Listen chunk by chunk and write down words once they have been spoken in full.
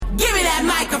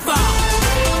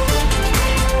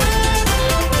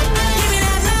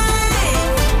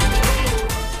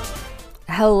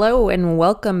Hello and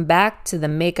welcome back to the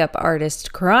Makeup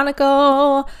Artist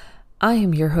Chronicle. I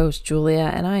am your host,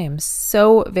 Julia, and I am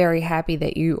so very happy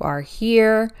that you are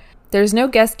here. There's no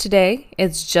guest today.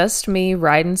 It's just me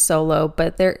riding solo,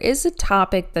 but there is a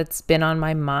topic that's been on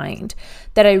my mind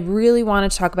that I really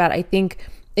want to talk about. I think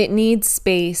it needs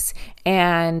space,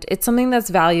 and it's something that's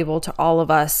valuable to all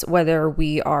of us, whether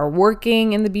we are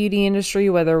working in the beauty industry,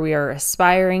 whether we are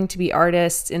aspiring to be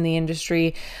artists in the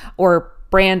industry, or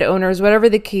brand owners, whatever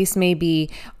the case may be,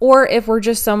 or if we're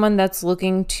just someone that's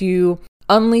looking to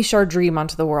unleash our dream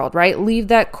onto the world, right? Leave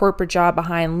that corporate job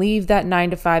behind, leave that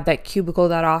 9 to 5, that cubicle,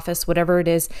 that office, whatever it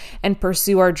is, and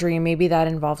pursue our dream. Maybe that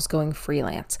involves going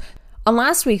freelance. On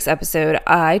last week's episode,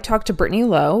 I talked to Brittany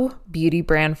Lowe, beauty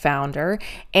brand founder,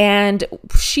 and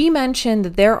she mentioned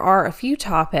that there are a few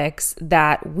topics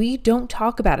that we don't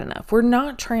talk about enough. We're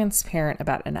not transparent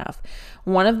about enough.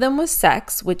 One of them was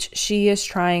sex, which she is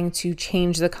trying to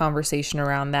change the conversation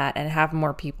around that and have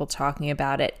more people talking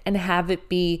about it and have it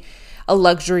be a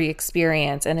luxury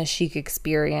experience and a chic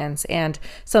experience and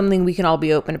something we can all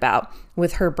be open about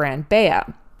with her brand, Bea.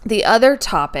 The other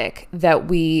topic that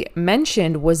we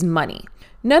mentioned was money.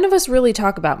 None of us really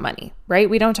talk about money, right?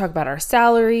 We don't talk about our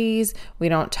salaries. We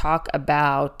don't talk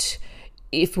about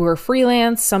if we're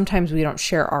freelance. Sometimes we don't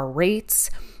share our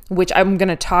rates, which I'm going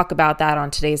to talk about that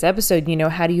on today's episode. You know,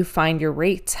 how do you find your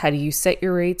rates? How do you set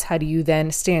your rates? How do you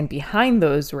then stand behind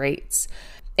those rates?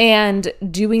 And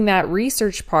doing that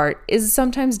research part is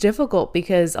sometimes difficult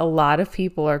because a lot of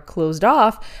people are closed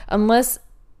off. Unless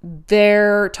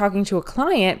they're talking to a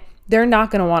client, they're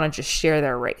not going to want to just share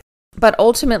their rates. But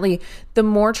ultimately, the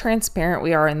more transparent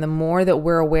we are and the more that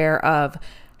we're aware of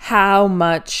how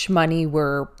much money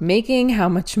we're making, how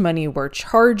much money we're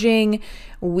charging,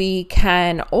 we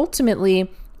can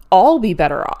ultimately all be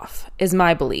better off, is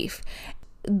my belief.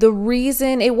 The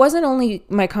reason, it wasn't only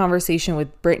my conversation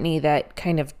with Brittany that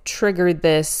kind of triggered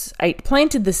this, I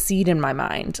planted the seed in my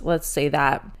mind, let's say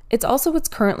that. It's also what's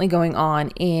currently going on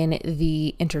in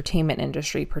the entertainment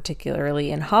industry, particularly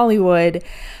in Hollywood,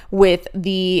 with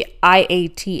the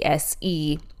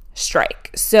IATSE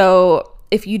strike. So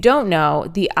if you don't know,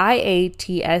 the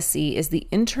IATSE is the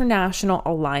International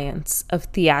Alliance of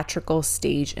Theatrical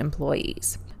Stage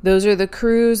Employees. Those are the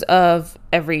crews of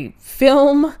every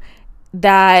film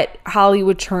that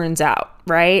Hollywood turns out,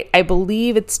 right? I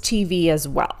believe it's TV as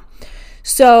well.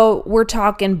 So we're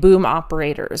talking boom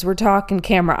operators, we're talking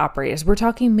camera operators, we're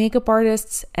talking makeup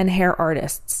artists and hair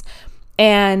artists.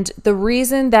 And the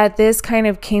reason that this kind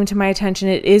of came to my attention,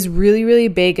 it is really, really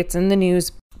big. It's in the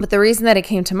news. But the reason that it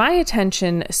came to my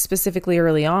attention specifically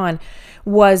early on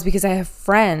was because I have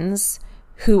friends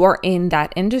who are in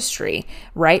that industry,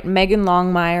 right? Megan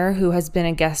Longmire, who has been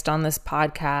a guest on this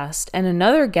podcast, and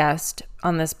another guest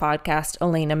on this podcast,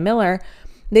 Elena Miller.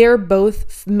 They are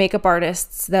both makeup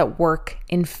artists that work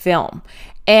in film.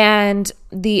 And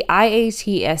the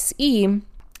IATSE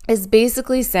is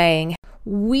basically saying,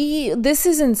 this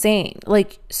is insane.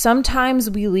 Like, sometimes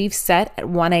we leave set at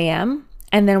 1 a.m.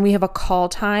 and then we have a call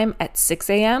time at 6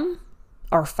 a.m.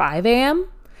 or 5 a.m.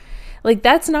 Like,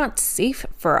 that's not safe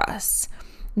for us.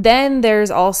 Then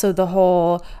there's also the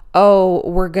whole,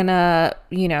 we're gonna,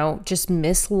 just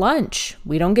miss lunch.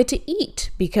 We don't get to eat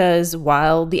because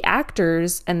while the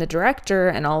actors and the director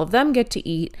and all of them get to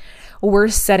eat, we're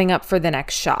setting up for the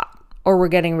next shot or we're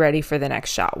getting ready for the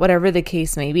next shot, whatever the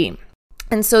case may be.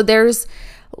 And so there's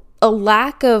a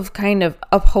lack of kind of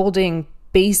upholding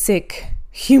basic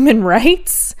human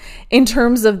rights in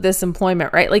terms of this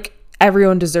employment, right? Like,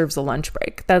 everyone deserves a lunch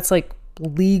break. That's like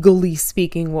legally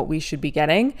speaking what we should be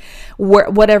getting,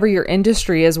 whatever your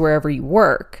industry is, wherever you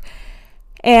work.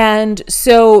 And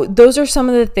so those are some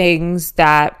of the things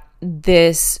that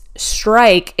this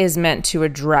strike is meant to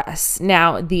address.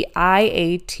 Now, the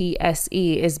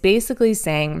IATSE is basically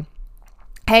saying,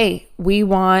 hey, we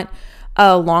want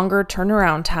a longer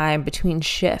turnaround time between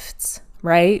shifts,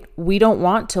 right? We don't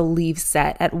want to leave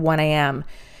set at 1 a.m.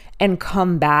 and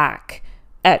come back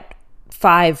at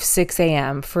 5, 6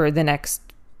 a.m. for the next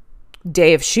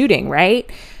day of shooting, right?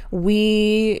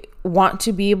 We want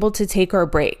to be able to take our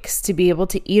breaks, to be able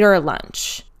to eat our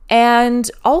lunch. And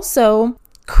also,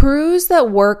 crews that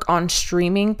work on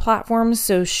streaming platforms,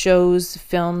 so shows,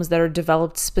 films that are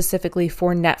developed specifically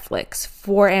for Netflix,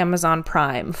 for Amazon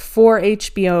Prime, for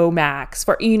HBO Max,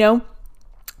 for,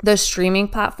 the streaming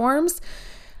platforms,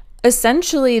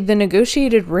 essentially the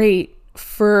negotiated rate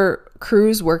for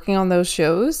crews working on those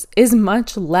shows is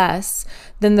much less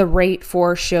than the rate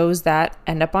for shows that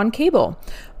end up on cable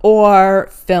or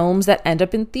films that end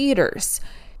up in theaters.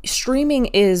 Streaming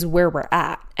is where we're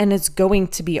at, and it's going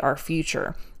to be our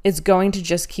future. it's going to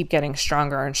just keep getting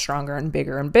stronger and stronger and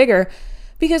bigger,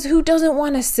 because who doesn't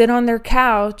want to sit on their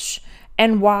couch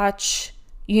and watch,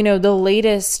 the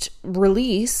latest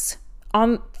release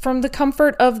from the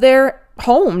comfort of their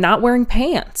home, not wearing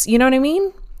pants, you know what I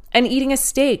mean? And eating a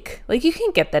steak. Like, you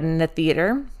can't get that in a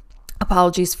theater.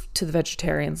 Apologies to the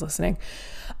vegetarians listening.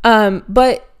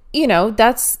 But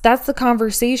that's the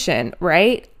conversation,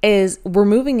 right? Is we're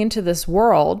moving into this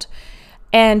world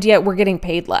and yet we're getting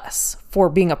paid less for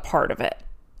being a part of it.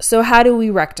 So how do we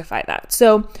rectify that?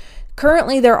 So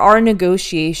currently there are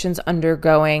negotiations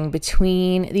undergoing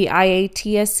between the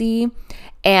IATSE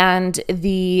and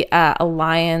the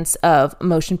Alliance of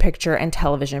Motion Picture and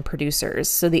Television Producers.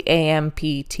 So the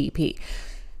AMPTP.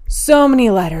 So many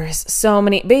letters,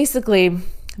 basically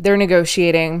they're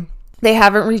negotiating. They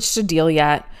haven't reached a deal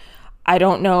yet. I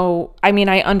don't know. I mean,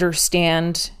 I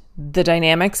understand the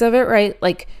dynamics of it, right?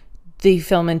 Like, the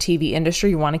film and TV industry,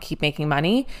 you want to keep making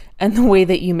money. And the way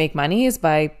that you make money is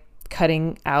by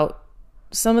cutting out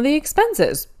some of the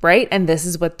expenses, right? And this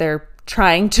is what they're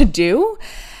trying to do.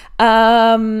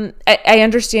 I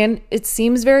understand it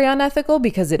seems very unethical,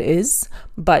 because it is,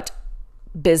 but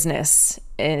business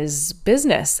is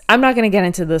business. I'm not going to get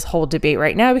into this whole debate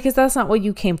right now, because that's not what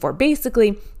you came for.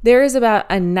 Basically, there is about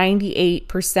a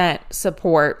 98%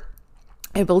 support.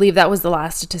 I believe that was the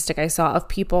last statistic I saw of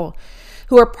people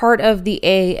who are part of the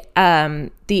IATSE.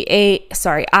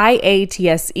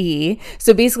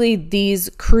 So basically these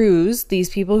crews, these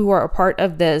people who are a part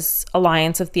of this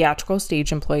alliance of theatrical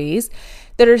stage employees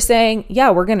that are saying, yeah,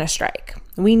 we're going to strike.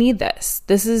 We need this.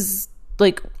 This is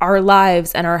like our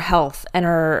lives and our health and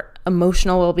our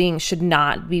emotional well-being should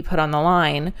not be put on the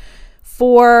line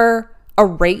for a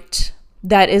rate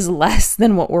that is less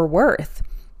than what we're worth.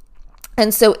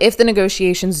 And so if the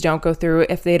negotiations don't go through,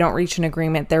 if they don't reach an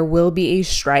agreement, there will be a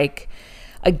strike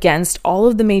against all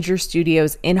of the major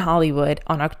studios in Hollywood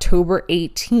on October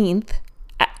 18th,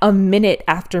 a minute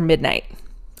after midnight,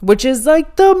 which is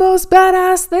like the most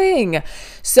badass thing.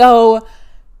 So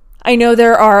I know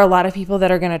there are a lot of people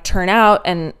that are going to turn out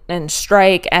and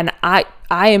strike, and I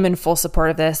am in full support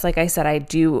of this. Like I said, I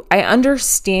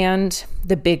understand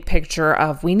the big picture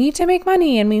of we need to make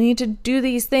money and we need to do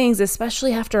these things,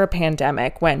 especially after a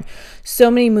pandemic when so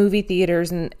many movie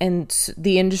theaters and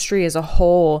the industry as a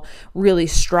whole really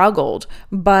struggled.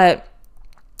 But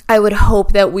I would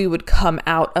hope that we would come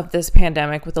out of this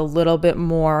pandemic with a little bit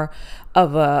more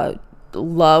of a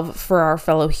love for our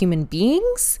fellow human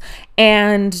beings,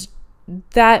 and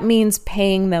that means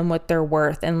paying them what they're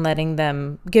worth and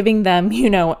giving them,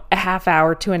 a half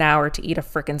hour to an hour to eat a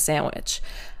frickin' sandwich.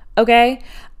 Okay.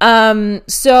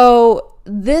 So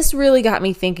this really got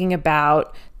me thinking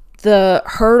about the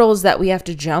hurdles that we have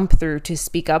to jump through to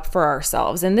speak up for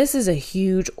ourselves. And this is a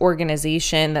huge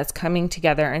organization that's coming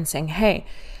together and saying, hey,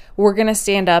 we're going to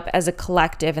stand up as a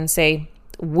collective and say,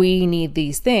 we need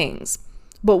these things.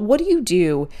 But what do you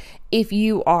do if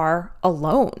you are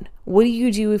alone? What do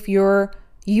you do if you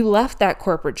left that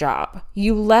corporate job?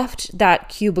 You left that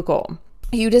cubicle.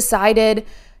 You decided,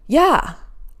 yeah,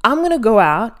 I'm going to go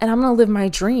out and I'm going to live my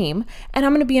dream and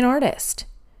I'm going to be an artist.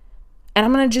 And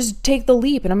I'm going to just take the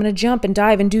leap and I'm going to jump and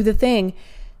dive and do the thing.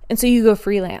 And so you go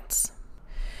freelance.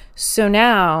 So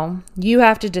now you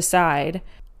have to decide,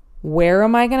 where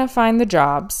am I going to find the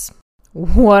jobs?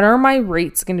 What are my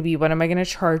rates going to be? What am I going to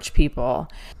charge people?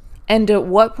 And at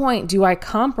what point do I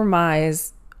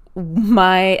compromise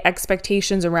my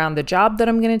expectations around the job that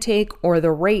I'm going to take or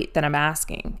the rate that I'm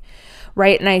asking?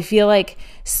 Right? And I feel like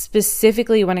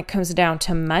specifically when it comes down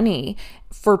to money,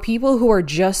 for people who are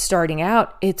just starting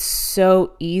out, it's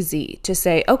so easy to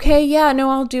say, okay, yeah, no,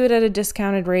 I'll do it at a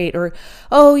discounted rate, or,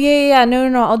 oh, yeah, no,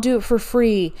 I'll do it for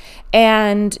free.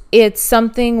 And it's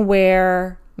something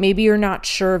where maybe you're not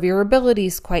sure of your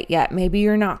abilities quite yet. Maybe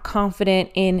you're not confident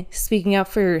in speaking up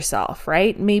for yourself,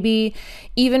 right? Maybe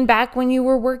even back when you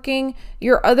were working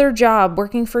your other job,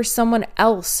 working for someone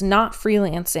else, not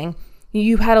freelancing,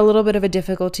 you had a little bit of a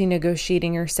difficulty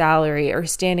negotiating your salary or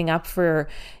standing up for,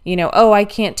 oh, I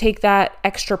can't take that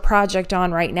extra project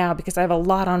on right now because I have a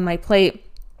lot on my plate.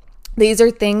 These are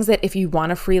things that if you want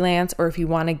to freelance or if you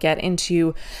want to get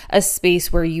into a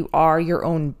space where you are your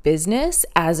own business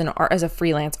as a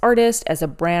freelance artist, as a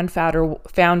brand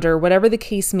founder, whatever the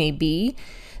case may be,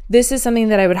 this is something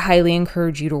that I would highly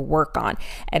encourage you to work on.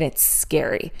 And it's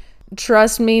scary.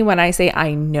 Trust me when I say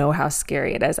I know how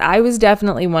scary it is. I was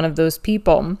definitely one of those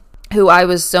people who I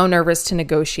was so nervous to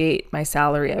negotiate my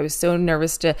salary. I was so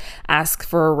nervous to ask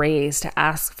for a raise, to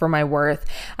ask for my worth.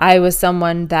 I was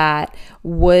someone that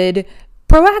would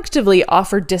proactively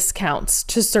offer discounts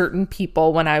to certain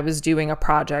people when I was doing a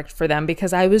project for them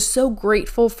because I was so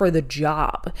grateful for the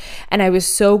job. And I was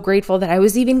so grateful that I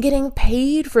was even getting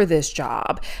paid for this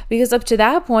job, because up to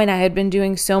that point, I had been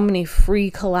doing so many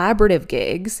free collaborative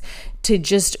gigs to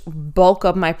just bulk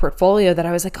up my portfolio that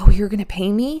I was like, oh, you're going to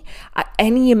pay me?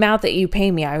 Any amount that you pay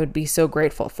me, I would be so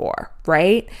grateful for,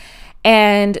 right?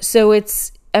 And so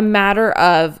it's a matter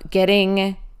of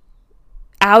getting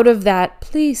out of that,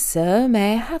 please, sir,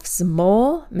 may I have some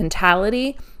more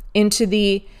mentality into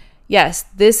the, yes,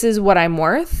 this is what I'm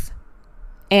worth.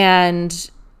 And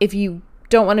if you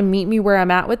don't want to meet me where I'm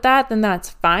at with that, then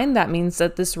that's fine. That means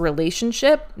that this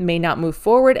relationship may not move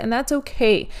forward, and that's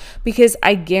okay, because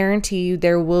I guarantee you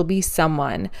there will be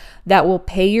someone that will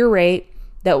pay your rate,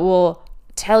 that will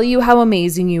tell you how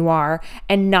amazing you are,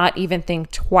 and not even think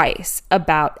twice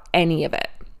about any of it.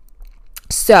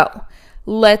 So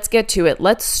let's get to it.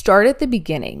 Let's start at the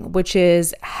beginning, which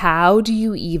is, how do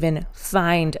you even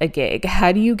find a gig?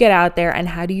 How do you get out there, and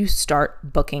how do you start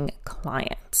booking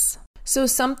clients? So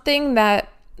something that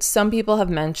some people have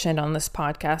mentioned on this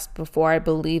podcast before, I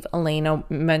believe Elena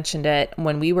mentioned it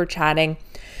when we were chatting,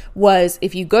 was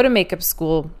if you go to makeup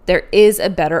school, there is a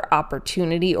better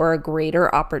opportunity or a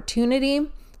greater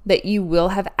opportunity that you will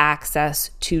have access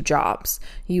to jobs.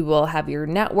 You will have your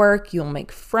network, you'll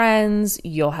make friends,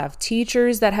 you'll have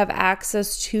teachers that have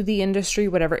access to the industry,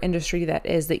 whatever industry that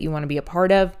is that you want to be a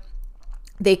part of.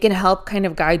 They can help kind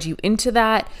of guide you into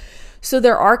that. So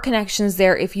there are connections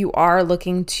there if you are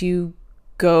looking to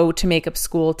go to makeup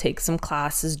school, take some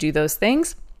classes, do those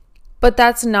things. But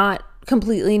that's not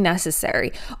completely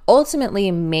necessary.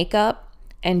 Ultimately, makeup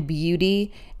and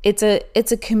beauty, it's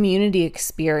a community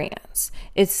experience.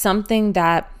 It's something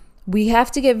that we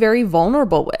have to get very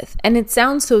vulnerable with. And it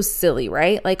sounds so silly,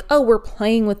 right? Like, oh, we're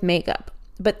playing with makeup.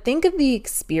 But think of the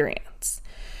experience.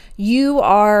 You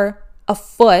are a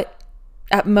foot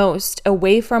at most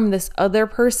away from this other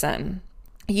person.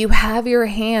 You have your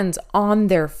hands on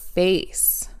their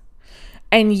face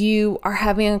and you are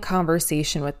having a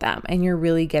conversation with them and you're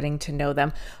really getting to know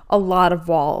them. A lot of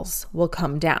walls will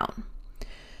come down.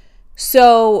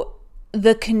 So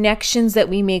the connections that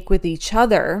we make with each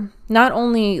other, not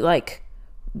only like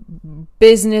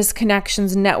business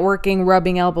connections, networking,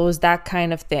 rubbing elbows, that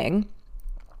kind of thing,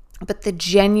 but the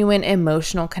genuine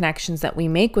emotional connections that we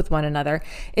make with one another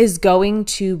is going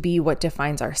to be what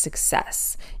defines our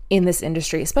success in this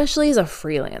industry, especially as a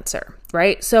freelancer,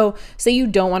 right? So say you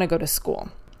don't want to go to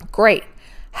school. Great.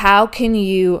 How can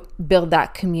you build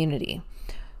that community?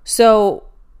 So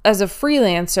as a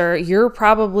freelancer, you're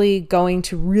probably going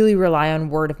to really rely on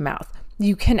word of mouth.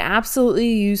 You can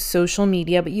absolutely use social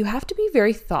media, but you have to be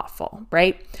very thoughtful,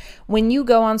 right? When you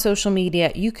go on social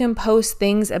media, you can post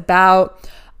things about,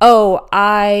 oh,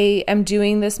 I am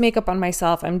doing this makeup on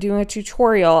myself. I'm doing a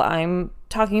tutorial. I'm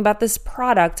talking about this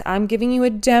product. I'm giving you a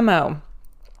demo.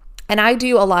 And I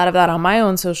do a lot of that on my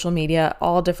own social media,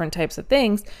 all different types of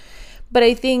things. But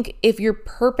I think if your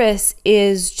purpose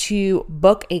is to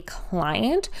book a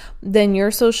client, then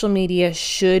your social media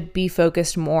should be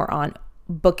focused more on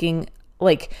booking,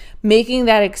 like making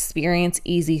that experience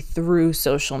easy through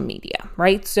social media,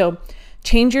 right? So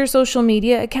change your social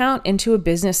media account into a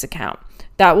business account.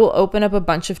 That will open up a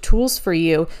bunch of tools for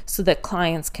you so that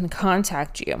clients can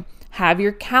contact you. Have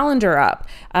your calendar up.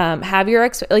 Have your,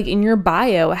 like in your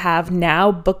bio, have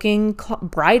now booking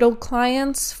bridal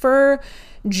clients for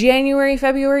January,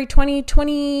 February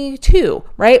 2022,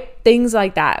 right? Things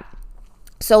like that.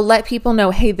 So let people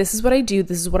know, hey, this is what I do.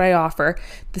 This is what I offer.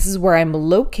 This is where I'm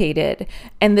located.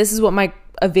 And this is what my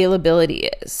availability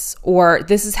is. Or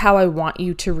this is how I want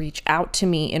you to reach out to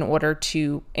me in order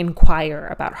to inquire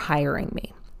about hiring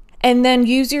me. And then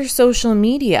use your social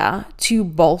media to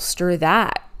bolster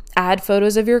that. Add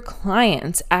photos of your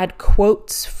clients. Add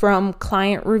quotes from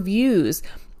client reviews.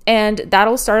 And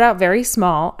that'll start out very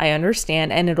small, I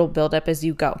understand, and it'll build up as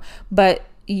you go. But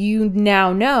you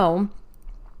now know,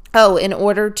 oh, in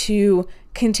order to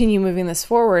continue moving this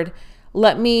forward,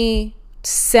 let me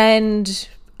send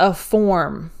a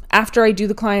form. After I do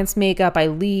the client's makeup, I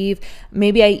leave.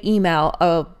 Maybe I email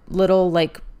a little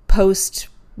like post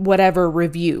whatever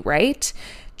review, right?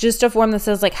 Just a form that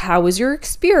says like, how was your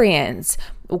experience?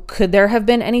 Could there have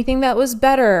been anything that was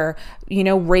better?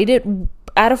 Rate it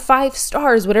out of 5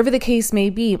 stars, whatever the case may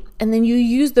be. And then you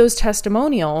use those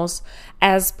testimonials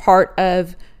as part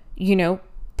of,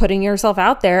 putting yourself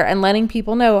out there and letting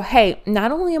people know, hey,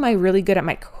 not only am I really good at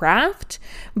my craft,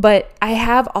 but I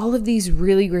have all of these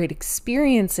really great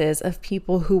experiences of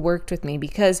people who worked with me,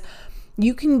 because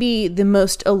You can be the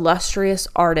most illustrious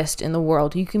artist in the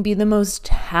world. You can be the most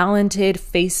talented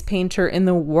face painter in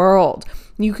the world.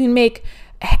 You can make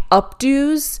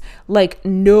updos like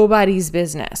nobody's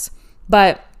business.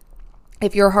 But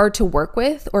if you're hard to work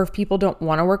with, or if people don't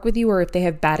want to work with you, or if they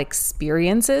have bad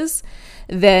experiences,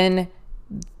 then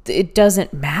it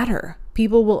doesn't matter.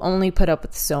 People will only put up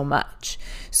with so much.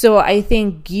 So I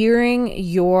think gearing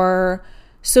your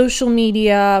social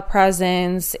media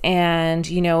presence and,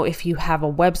 if you have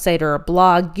a website or a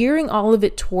blog, gearing all of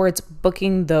it towards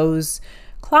booking those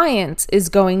clients is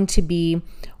going to be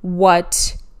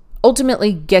what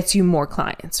ultimately gets you more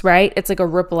clients, right? It's like a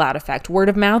ripple out effect. Word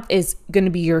of mouth is going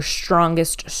to be your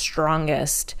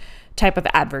strongest type of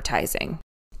advertising.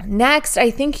 Next, I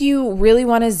think you really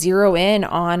want to zero in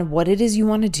on what it is you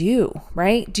want to do,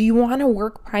 right? Do you want to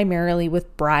work primarily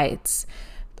with brides?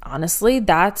 Honestly,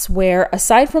 that's where,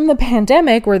 aside from the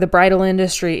pandemic where the bridal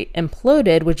industry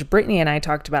imploded, which Brittany and I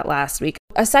talked about last week,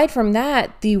 aside from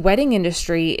that, the wedding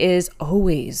industry is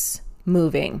always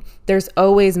moving. There's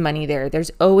always money there.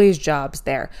 There's always jobs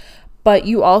there. But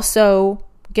you also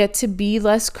get to be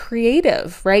less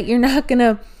creative, right? You're not going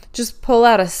to just pull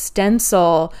out a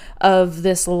stencil of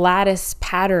this lattice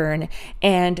pattern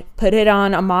and put it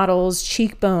on a model's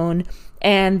cheekbone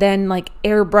and then like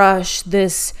airbrush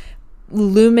this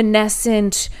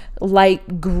luminescent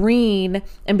light green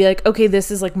and be like, okay, this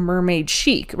is like mermaid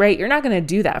chic, right? You're not going to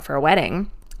do that for a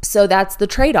wedding. So that's the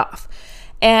trade-off.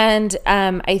 And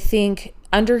I think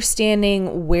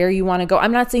understanding where you want to go,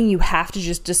 I'm not saying you have to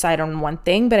just decide on one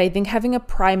thing, but I think having a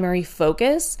primary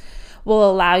focus will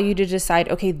allow you to decide,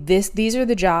 okay, these are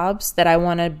the jobs that I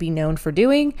want to be known for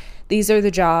doing. These are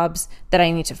the jobs that I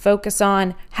need to focus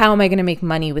on. How am I going to make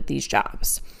money with these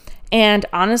jobs? And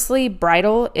honestly,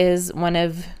 bridal is one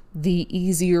of the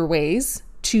easier ways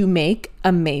to make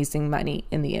amazing money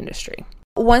in the industry.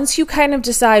 Once you kind of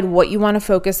decide what you want to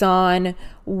focus on,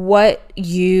 what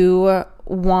you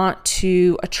want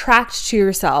to attract to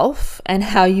yourself, and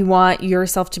how you want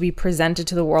yourself to be presented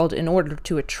to the world in order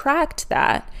to attract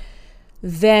that,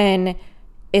 then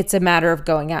it's a matter of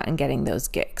going out and getting those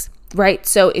gigs, right?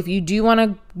 So if you do want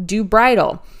to do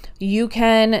bridal, you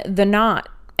can The Knot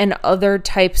and other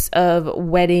types of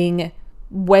wedding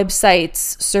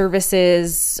websites,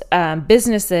 services,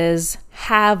 businesses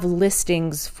have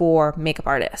listings for makeup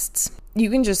artists. You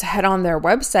can just head on their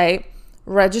website,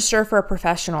 register for a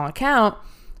professional account,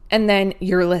 and then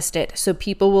you're listed. So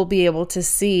people will be able to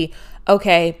see,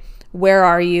 okay, where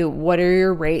are you? What are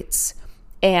your rates?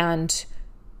 And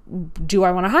do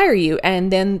I want to hire you?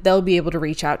 And then they'll be able to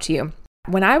reach out to you.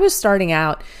 When I was starting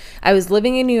out, I was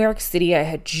living in New York City. I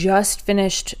had just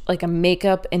finished like a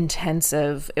makeup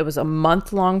intensive. It was a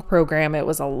month-long program. It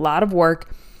was a lot of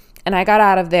work. And I got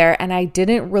out of there and I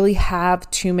didn't really have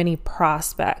too many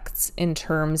prospects in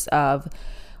terms of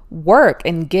work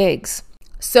and gigs.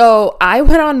 So I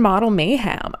went on Model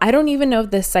Mayhem. I don't even know if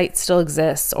this site still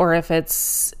exists or if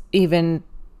it's even,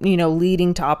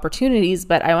 leading to opportunities,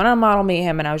 but I went on Model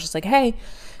Mayhem and I was just like, hey,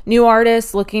 new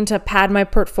artist looking to pad my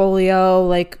portfolio.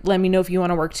 Like, let me know if you want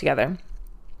to work together.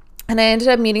 And I ended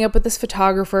up meeting up with this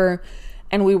photographer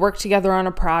and we worked together on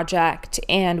a project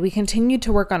and we continued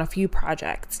to work on a few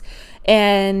projects.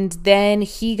 And then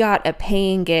he got a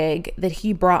paying gig that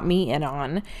he brought me in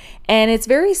on. And it's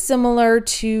very similar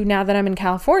to now that I'm in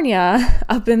California,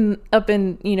 up in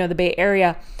the Bay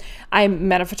Area. I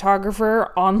met a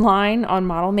photographer online on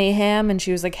Model Mayhem and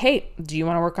she was like, hey, do you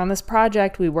want to work on this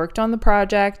project? We worked on the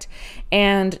project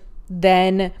and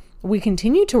then we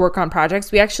continued to work on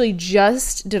projects. We actually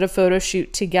just did a photo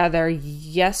shoot together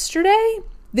yesterday.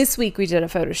 This week we did a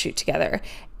photo shoot together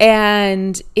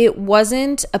and it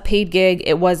wasn't a paid gig.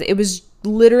 It was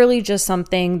literally just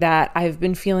something that I've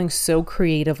been feeling so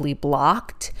creatively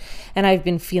blocked and I've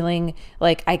been feeling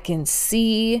like I can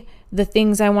see the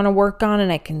things I want to work on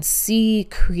and I can see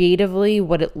creatively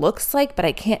what it looks like, but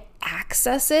I can't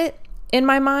access it in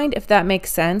my mind, if that makes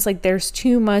sense. Like there's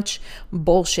too much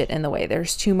bullshit in the way.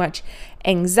 There's too much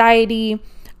anxiety.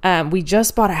 We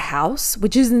just bought a house,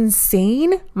 which is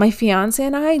insane. My fiance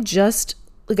and I just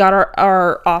got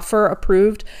our offer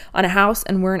approved on a house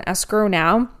and we're in escrow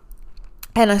now.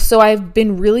 And so I've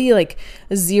been really like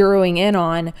zeroing in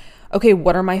on, okay,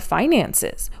 what are my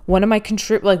finances? What am I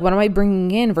what am I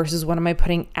bringing in versus what am I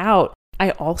putting out?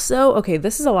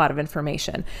 This is a lot of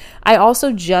information. I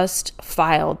also just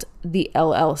filed the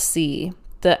LLC,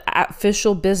 the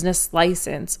official business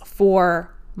license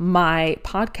for my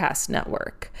podcast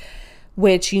network,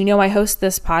 which, I host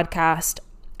this podcast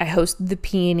I hosted the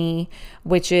Peony,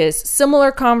 which is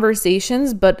similar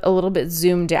conversations, but a little bit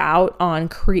zoomed out on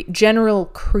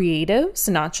general creatives,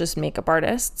 not just makeup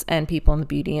artists and people in the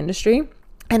beauty industry.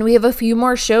 And we have a few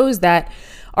more shows that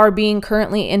are being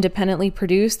currently independently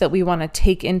produced that we want to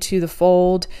take into the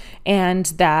fold, and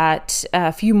that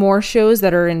a few more shows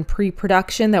that are in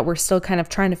pre-production that we're still kind of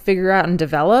trying to figure out and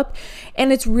develop.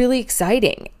 And it's really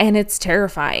exciting and it's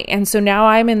terrifying. And so now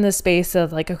I'm in the space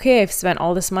of like, okay, I've spent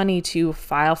all this money to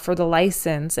file for the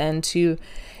license and to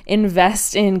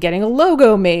invest in getting a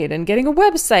logo made and getting a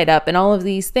website up and all of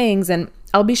these things. And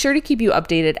I'll be sure to keep you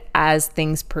updated as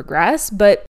things progress.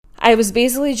 But I was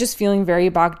basically just feeling very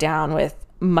bogged down with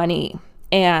money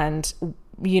and,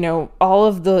 all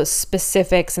of the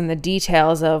specifics and the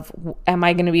details of, am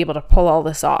I going to be able to pull all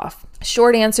this off?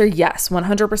 Short answer, yes,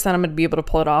 100% I'm going to be able to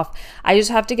pull it off. I just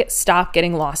have to stop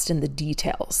getting lost in the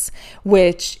details,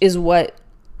 which is what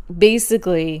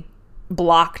basically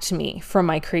blocked me from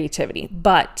my creativity.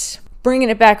 But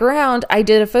bringing it back around, I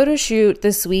did a photo shoot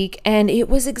this week and it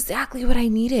was exactly what I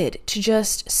needed, to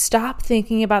just stop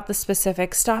thinking about the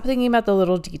specifics, stop thinking about the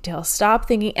little details, stop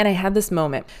thinking. And I had this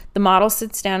moment. The model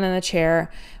sits down in the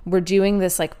chair. We're doing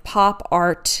this like pop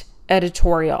art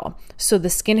editorial. So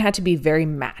the skin had to be very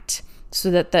matte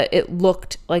so that it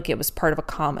looked like it was part of a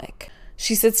comic.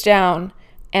 She sits down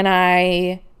and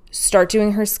I start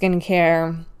doing her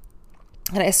skincare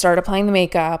and I start applying the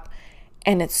makeup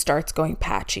and it starts going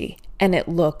patchy. And it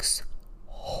looks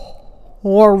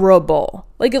horrible.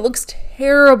 Like, it looks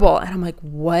terrible. And I'm like,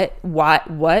 what?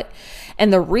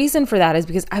 And the reason for that is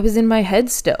because I was in my head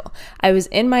still. I was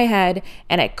in my head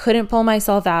and I couldn't pull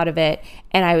myself out of it.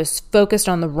 And I was focused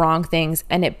on the wrong things.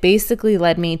 And it basically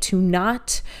led me to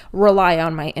not rely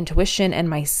on my intuition and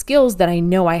my skills that I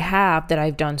know I have, that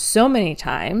I've done so many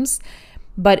times,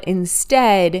 but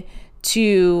instead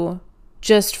to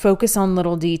just focus on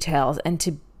little details and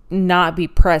to not be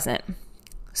present.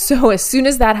 So as soon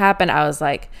as that happened, I was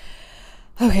like,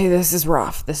 okay, this is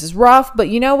rough, but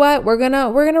you know what? We're going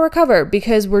to recover,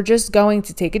 because we're just going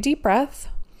to take a deep breath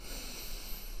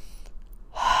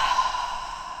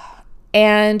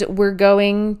and we're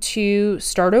going to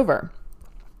start over.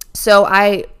 So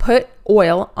I put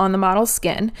oil on the model's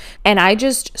skin and I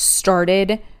just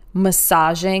started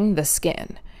massaging the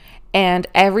skin. And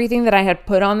everything that I had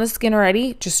put on the skin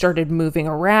already just started moving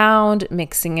around,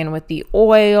 mixing in with the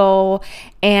oil.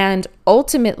 And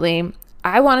ultimately,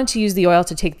 I wanted to use the oil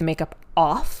to take the makeup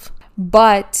off,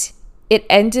 but it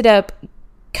ended up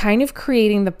kind of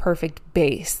creating the perfect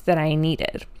base that I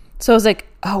needed. So I was like,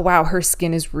 oh, wow, her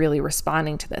skin is really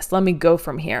responding to this. Let me go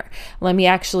from here. Let me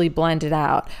actually blend it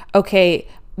out. Okay,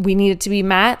 we need it to be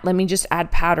matte. Let me just add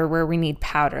powder where we need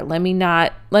powder. Let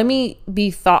me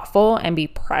be thoughtful and be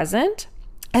present.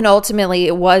 And ultimately,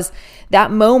 it was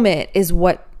that moment is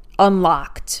what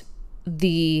unlocked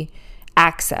the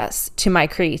access to my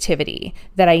creativity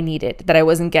that I needed, that I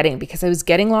wasn't getting, because I was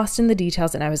getting lost in the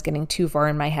details and I was getting too far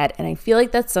in my head. And I feel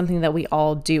like that's something that we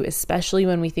all do, especially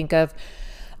when we think of,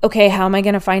 okay, how am I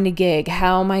going to find a gig?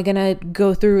 How am I going to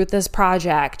go through with this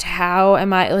project? What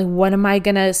am I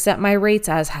going to set my rates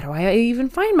as? How do I even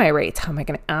find my rates? How am I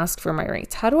going to ask for my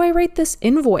rates? How do I write this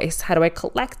invoice? How do I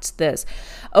collect this?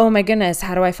 Oh my goodness,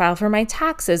 how do I file for my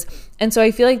taxes? And so I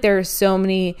feel like there are so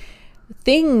many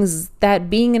things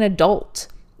that being an adult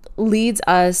leads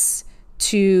us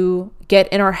to get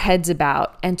in our heads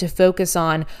about and to focus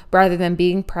on, rather than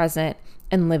being present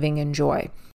and living in joy.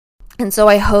 And so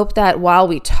I hope that while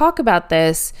we talk about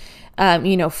this,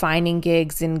 finding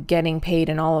gigs and getting paid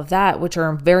and all of that, which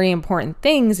are very important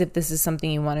things if this is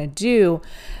something you want to do,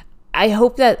 I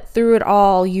hope that through it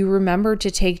all, you remember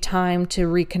to take time to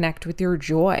reconnect with your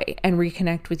joy and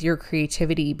reconnect with your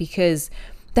creativity, because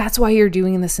that's why you're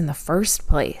doing this in the first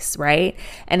place, right?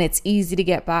 And it's easy to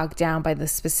get bogged down by the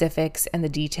specifics and the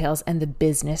details and the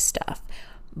business stuff,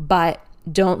 but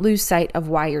don't lose sight of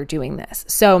why you're doing this.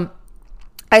 So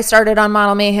I started on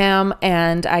Model Mayhem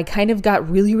and I kind of got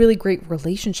really, really great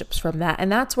relationships from that.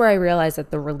 And that's where I realized that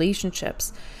the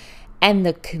relationships and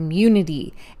the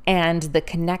community and the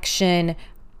connection,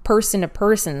 person to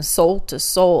person, soul to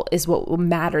soul, is what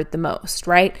mattered the most,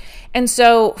 right? And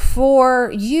so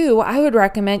for you, I would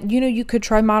recommend, you could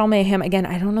try Model Mayhem. Again,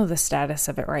 I don't know the status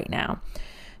of it right now.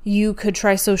 You could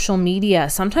try social media.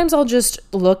 Sometimes I'll just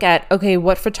look at, okay,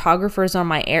 what photographers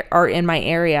are in my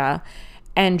area,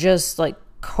 and just like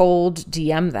cold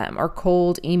DM them or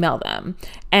cold email them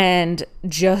and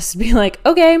just be like,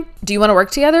 okay, do you want to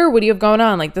work together? What do you have going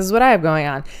on? Like, this is what I have going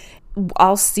on.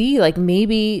 I'll see, like,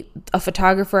 maybe a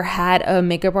photographer had a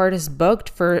makeup artist booked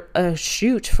for a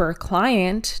shoot for a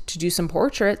client to do some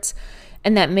portraits,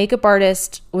 and that makeup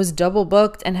artist was double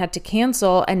booked and had to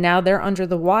cancel, and now they're under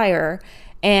the wire,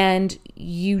 and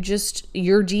your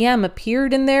DM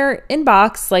appeared in their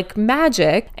inbox like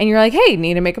magic, and you're like, hey,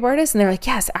 need a makeup artist? And they're like,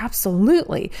 yes,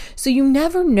 absolutely. So you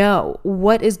never know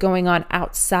what is going on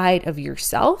outside of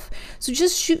yourself. So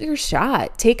just shoot your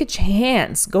shot, take a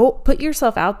chance, go put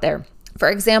yourself out there. For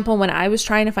example, when I was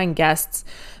trying to find guests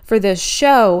for this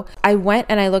show, I went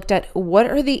and I looked at what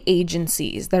are the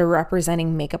agencies that are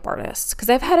representing makeup artists, because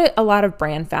I've had a lot of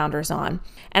brand founders on.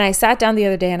 And I sat down the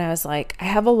other day and I was like, I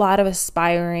have a lot of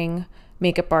aspiring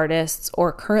makeup artists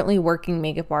or currently working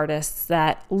makeup artists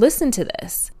that listen to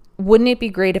this. Wouldn't it be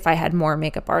great if I had more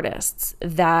makeup artists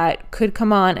that could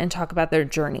come on and talk about their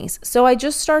journeys? So I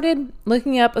just started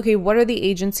looking up, okay, what are the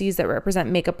agencies that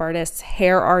represent makeup artists,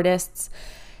 hair artists?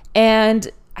 And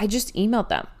I just emailed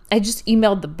them. I just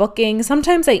emailed the booking.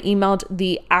 Sometimes I emailed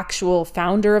the actual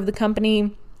founder of the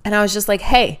company, and I was just like,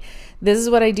 hey, this is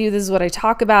what I do. This is what I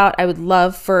talk about. I would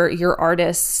love for your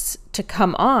artists to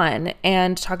come on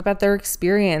and talk about their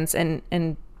experience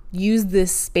and use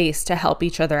this space to help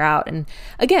each other out. And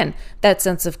again, that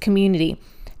sense of community.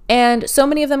 And so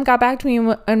many of them got back to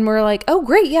me and were like, oh,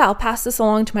 great. Yeah, I'll pass this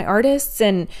along to my artists.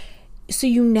 And so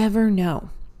you never know.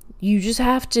 You just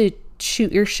have to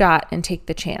shoot your shot and take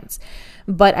the chance.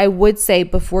 But I would say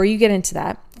before you get into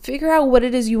that, figure out what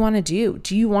it is you want to do.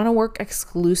 Do you want to work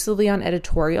exclusively on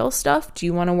editorial stuff? Do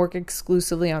you want to work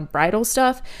exclusively on bridal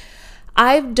stuff?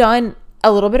 I've done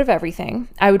a little bit of everything.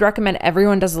 I would recommend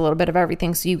everyone does a little bit of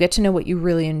everything so you get to know what you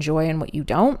really enjoy and what you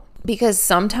don't. Because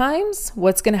sometimes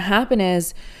what's going to happen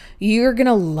is you're going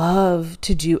to love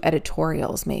to do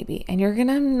editorials maybe, and you're going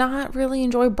to not really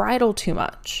enjoy bridal too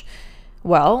much.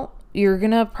 Well, you're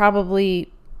going to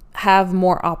probably have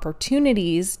more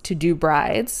opportunities to do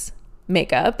brides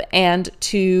makeup and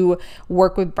to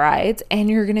work with brides, and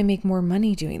you're going to make more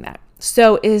money doing that.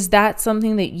 So is that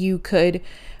something that you could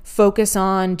focus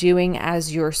on doing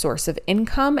as your source of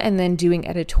income and then doing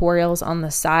editorials on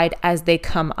the side as they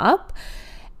come up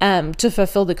to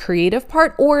fulfill the creative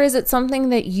part? Or is it something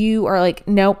that you are like,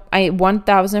 nope,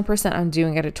 1000% I'm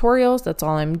doing editorials. That's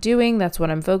all I'm doing. That's what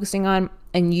I'm focusing on.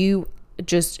 And you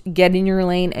just get in your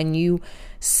lane and you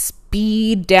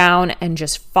speed down and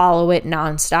just follow it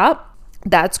nonstop.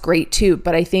 That's great too.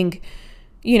 But I think,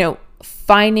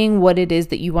 finding what it is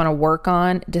that you want to work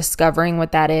on, discovering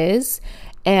what that is,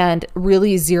 and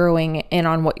really zeroing in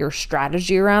on what your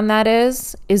strategy around that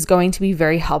is going to be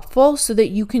very helpful so that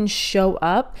you can show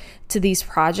up to these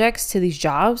projects, to these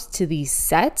jobs, to these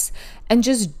sets, and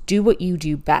just do what you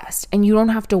do best. And you don't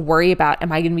have to worry about,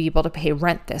 am I going to be able to pay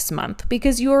rent this month?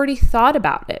 Because you already thought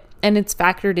about it and it's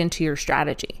factored into your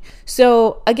strategy.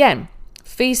 So again,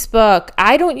 Facebook,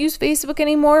 I don't use Facebook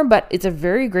anymore, but it's a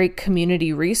very great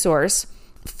community resource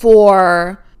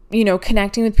for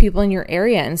connecting with people in your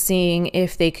area and seeing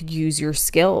if they could use your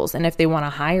skills and if they want to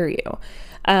hire you.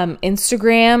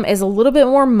 Instagram is a little bit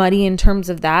more muddy in terms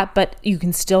of that, but you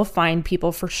can still find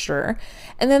people for sure.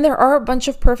 And then there are a bunch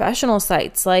of professional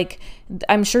sites. Like,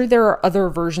 I'm sure there are other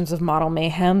versions of Model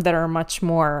Mayhem that are much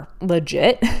more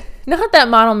legit. Not that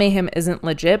Model Mayhem isn't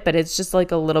legit, but it's just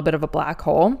like a little bit of a black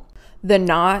hole. The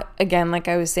Knot, again, like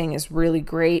I was saying, is really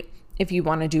great. If you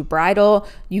want to do bridal,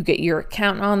 you get your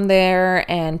account on there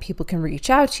and people can reach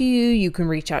out to you. You can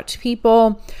reach out to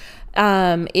people.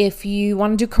 If you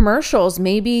want to do commercials,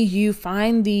 maybe you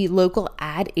find the local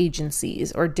ad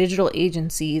agencies or digital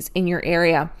agencies in your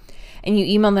area and you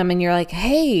email them and you're like,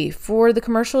 hey, for the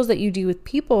commercials that you do with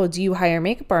people, do you hire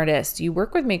makeup artists? Do you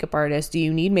work with makeup artists? Do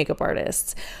you need makeup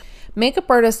artists? Makeup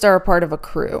artists are a part of a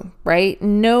crew, right?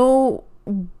 No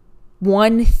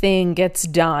one thing gets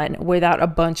done without a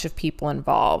bunch of people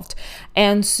involved.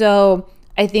 And so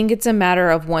I think it's a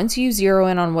matter of once you zero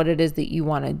in on what it is that you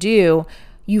want to do,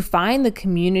 you find the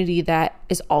community that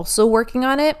is also working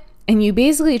on it, and you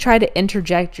basically try to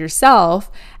interject yourself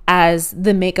as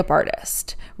the makeup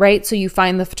artist, right? So you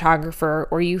find the photographer,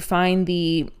 or you find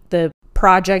the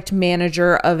project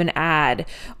manager of an ad,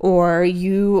 or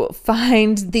you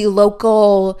find the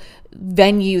local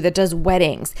venue that does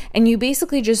weddings, and you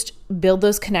basically just build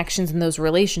those connections and those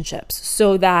relationships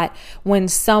so that when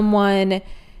someone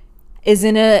is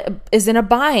in a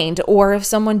bind, or if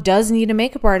someone does need a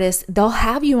makeup artist, they'll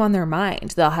have you on their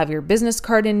mind. They'll have your business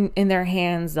card in their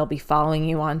hands. They'll be following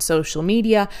you on social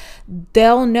media.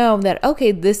 They'll know that,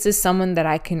 okay, this is someone that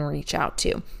I can reach out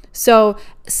to. So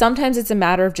sometimes it's a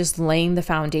matter of just laying the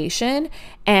foundation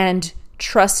and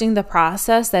trusting the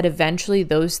process that eventually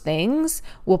those things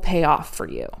will pay off for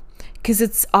you. Because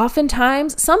it's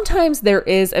sometimes there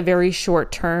is a very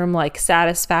short term like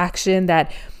satisfaction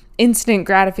that instant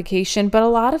gratification, but a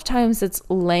lot of times it's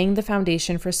laying the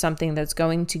foundation for something that's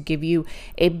going to give you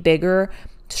a bigger,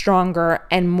 stronger,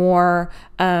 and more,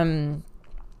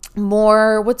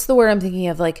 what's the word I'm thinking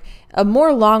of? Like a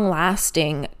more long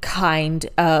lasting kind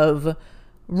of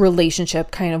relationship,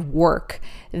 kind of work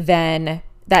than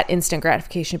that instant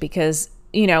gratification, because,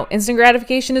 instant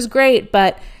gratification is great,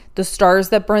 but the stars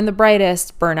that burn the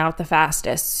brightest burn out the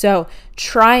fastest. So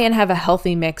try and have a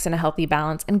healthy mix and a healthy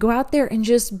balance, and go out there and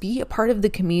just be a part of the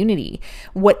community,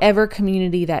 whatever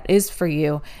community that is for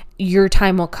you. Your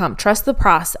time will come. Trust the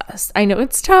process. I know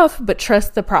it's tough, but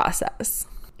trust the process.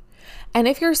 And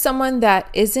if you're someone that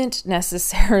isn't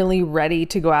necessarily ready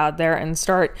to go out there and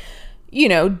start,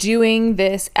 doing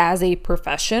this as a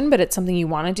profession, but it's something you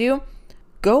want to do,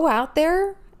 go out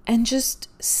there and just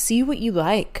see what you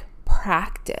like.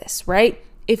 Practice, right?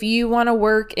 If you want to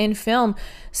work in film,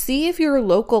 see if your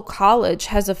local college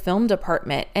has a film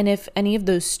department, and if any of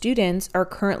those students are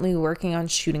currently working on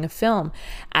shooting a film.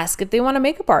 Ask if they want a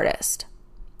makeup artist.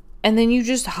 And then you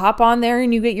just hop on there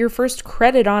and you get your first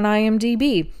credit on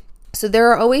IMDb. So there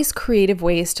are always creative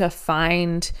ways to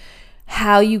find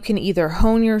how you can either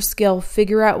hone your skill,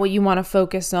 figure out what you want to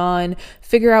focus on,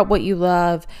 figure out what you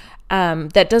love,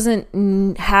 that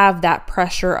doesn't have that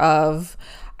pressure of,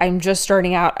 I'm just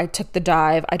starting out, I took the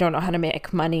dive, I don't know how to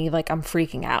make money, like I'm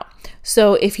freaking out.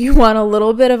 So if you want a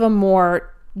little bit of a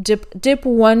more dip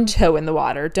one toe in the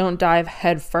water, don't dive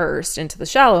head first into the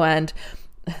shallow end.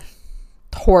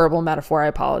 Horrible metaphor, I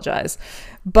apologize.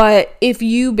 But if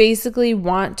you basically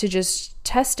want to just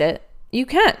test it, you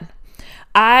can.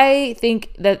 I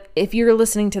think that if you're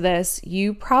listening to this,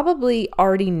 you probably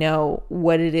already know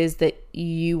what it is that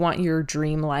you want your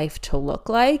dream life to look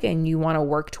like, and you want to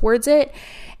work towards it.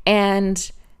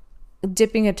 And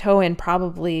dipping a toe in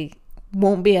probably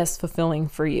won't be as fulfilling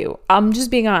for you. I'm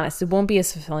just being honest. It won't be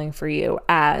as fulfilling for you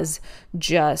as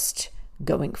just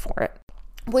going for it,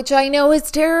 which I know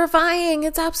is terrifying.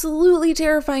 It's absolutely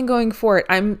terrifying going for it.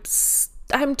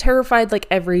 I'm terrified like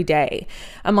every day.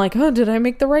 I'm like, oh, did I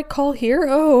make the right call here?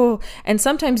 Oh, and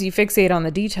sometimes you fixate on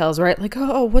the details, right? Like,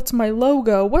 oh, what's my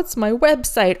logo? What's my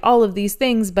website? All of these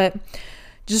things. But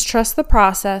just trust the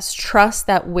process. Trust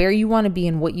that where you want to be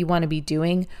and what you want to be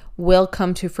doing will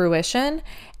come to fruition,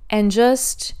 and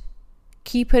just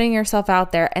keep putting yourself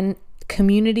out there. And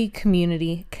community.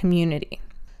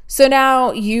 So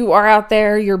now you are out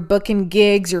there, you're booking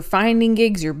gigs, you're finding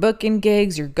gigs, you're booking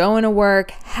gigs, you're going to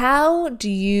work. How do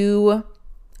you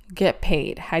get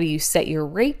paid? How do you set your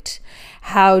rate?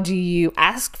 How do you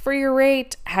ask for your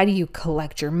rate? How do you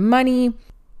collect your money?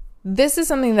 This is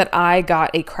something that I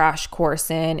got a crash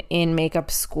course in makeup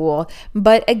school.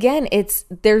 But again,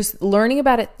 there's learning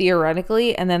about it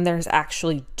theoretically, and then there's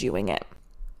actually doing it.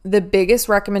 The biggest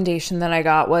recommendation that I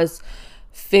got was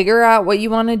figure out what you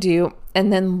want to do,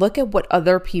 and then look at what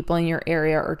other people in your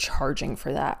area are charging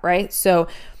for that, right? So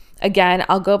again,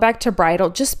 I'll go back to bridal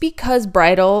just because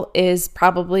bridal is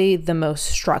probably the most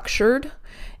structured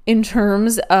in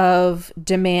terms of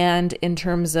demand, in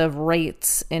terms of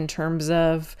rates, in terms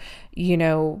of,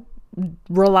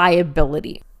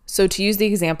 reliability. So to use the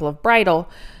example of bridal,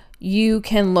 you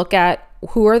can look at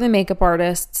who are the makeup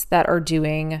artists that are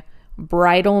doing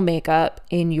bridal makeup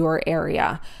in your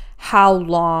area. How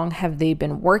long have they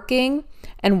been working,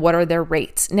 and what are their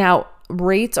rates? Now,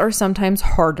 rates are sometimes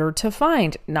harder to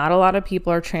find. Not a lot of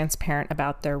people are transparent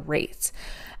about their rates.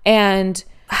 And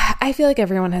I feel like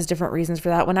everyone has different reasons for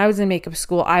that. When I was in makeup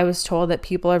school, I was told that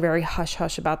people are very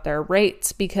hush-hush about their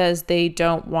rates because they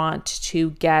don't want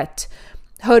to get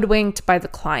hoodwinked by the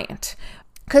client.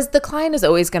 Because the client is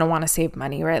always going to want to save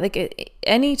money, right? Like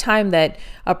any time that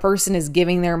a person is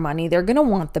giving their money, they're going to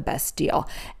want the best deal.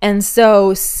 And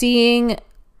so seeing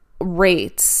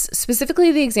rates,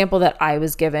 specifically the example that I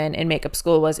was given in makeup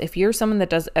school was, if you're someone that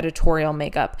does editorial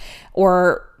makeup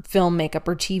or film makeup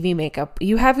or TV makeup,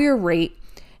 you have your rate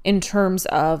in terms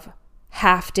of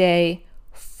half day,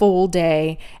 full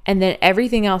day, and then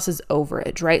everything else is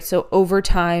overage, right? So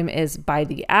overtime is by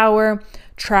the hour,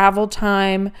 travel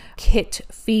time, kit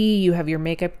fee, you have your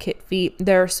makeup kit fee.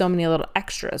 There are so many little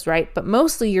extras, right? But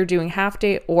mostly you're doing half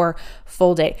day or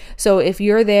full day. So if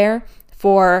you're there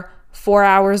for 4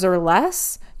 hours or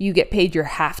less, you get paid your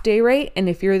half day rate. And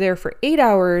if you're there for 8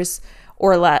 hours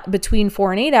or between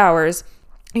 4 and 8 hours,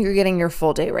 you're getting your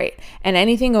full day rate. And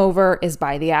anything over is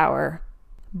by the hour.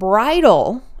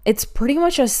 Bridal, it's pretty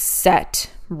much a set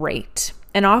rate.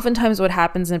 And oftentimes what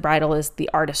happens in bridal is the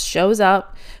artist shows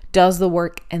up, does the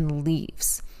work, and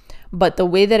leaves. But the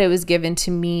way that it was given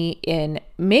to me in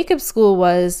makeup school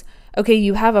was, okay,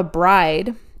 you have a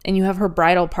bride and you have her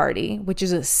bridal party, which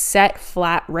is a set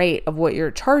flat rate of what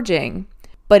you're charging.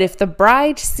 But if the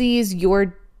bride sees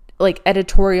your like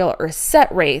editorial or set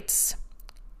rates,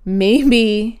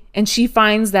 maybe, and she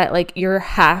finds that like your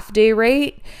half day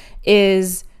rate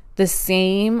is the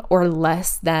same or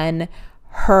less than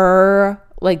her,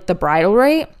 like the bridal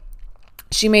rate,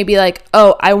 she may be like,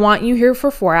 oh, I want you here for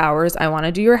 4 hours. I want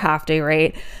to do your half day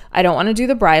rate. I don't want to do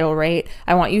the bridal rate.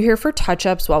 I want you here for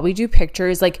touch-ups while we do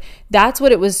pictures. Like, that's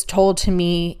what it was told to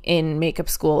me in makeup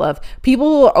school, of people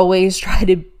will always try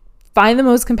to find the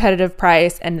most competitive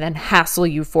price and then hassle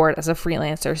you for it as a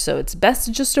freelancer. So it's best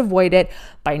to just avoid it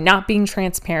by not being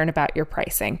transparent about your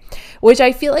pricing, which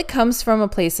I feel like comes from a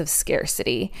place of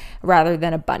scarcity rather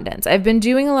than abundance. I've been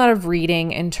doing a lot of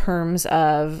reading in terms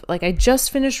of, like, I just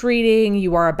finished reading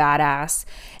You Are a Badass,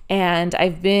 and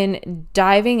I've been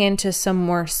diving into some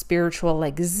more spiritual,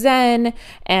 like Zen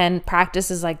and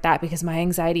practices like that, because my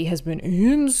anxiety has been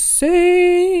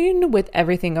insane with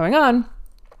everything going on.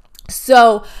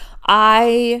 So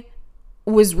I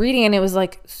was reading, and it was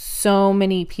like, so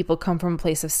many people come from a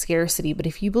place of scarcity, but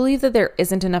if you believe that there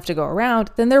isn't enough to go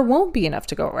around, then there won't be enough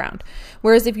to go around.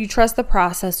 Whereas if you trust the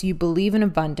process, you believe in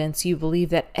abundance, you believe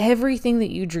that everything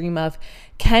that you dream of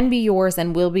can be yours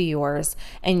and will be yours,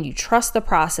 and you trust the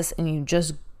process and you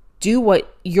just do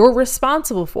what you're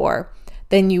responsible for,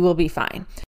 then you will be fine.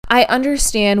 I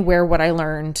understand where what I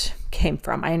learned came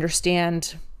from. I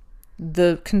understand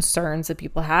the concerns that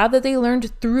people have that they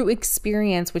learned through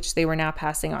experience, which they were now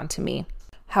passing on to me.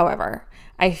 However,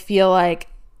 I feel like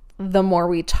the more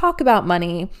we talk about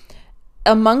money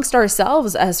amongst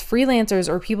ourselves as freelancers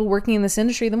or people working in this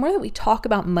industry, the more that we talk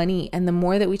about money and the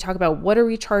more that we talk about what are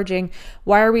we charging,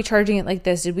 why are we charging it like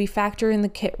this, did we factor in the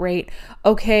kit rate,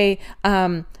 okay,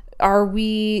 are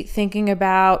we thinking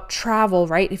about travel,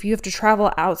 right? If you have to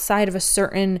travel outside of a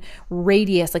certain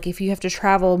radius, like if you have to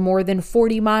travel more than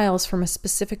 40 miles from a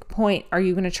specific point, are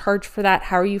you going to charge for that?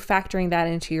 How are you factoring that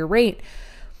into your rate?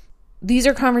 These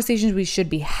are conversations we should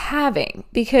be having,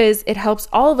 because it helps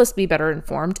all of us be better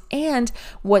informed. And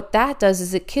what that does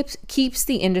is it keeps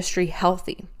the industry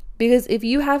healthy. Because if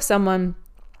you have someone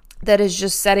that is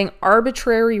just setting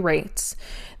arbitrary rates,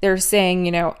 they're saying,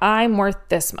 you know, I'm worth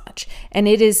this much, and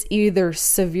it is either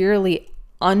severely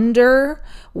under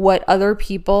what other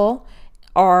people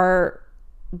are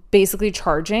basically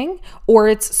charging, or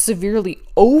it's severely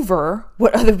over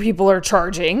what other people are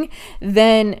charging,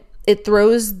 then it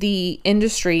throws the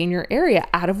industry in your area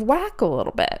out of whack a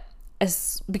little bit.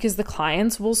 Because the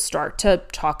clients will start to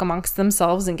talk amongst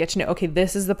themselves and get to know, okay,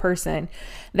 this is the person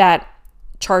that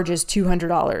charges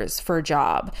 $200 for a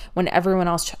job when everyone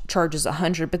else charges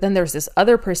 $100, but then there's this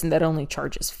other person that only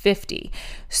charges $50.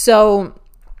 So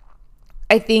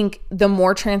I think the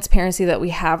more transparency that we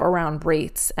have around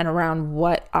rates and around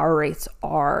what our rates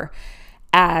are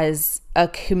as a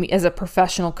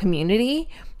professional community,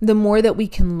 the more that we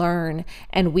can learn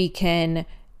and we can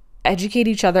educate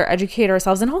each other, educate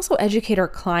ourselves, and also educate our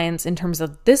clients in terms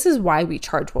of this is why we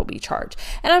charge what we charge.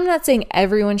 And I'm not saying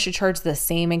everyone should charge the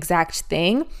same exact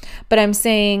thing, but I'm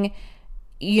saying,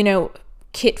 you know,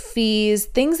 kit fees,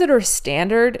 things that are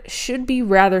standard should be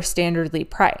rather standardly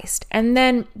priced. And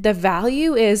then the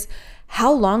value is,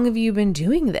 how long have you been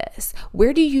doing this?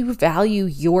 Where do you value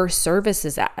your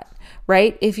services at,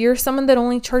 right? If you're someone that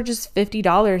only charges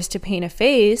 $50 to paint a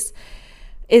face,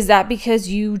 is that because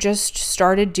you just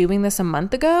started doing this a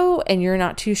month ago and you're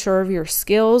not too sure of your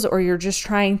skills, or you're just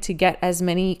trying to get as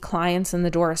many clients in the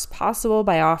door as possible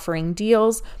by offering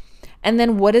deals? And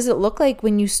then what does it look like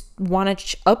when you want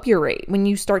to up your rate, when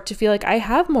you start to feel like, I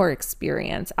have more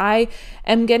experience, I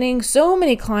am getting so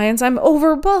many clients, I'm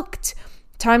overbooked,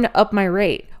 time to up my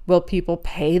rate? Will people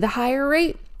pay the higher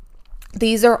rate?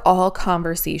 These are all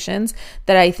conversations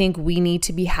that I think we need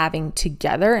to be having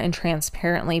together and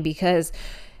transparently, because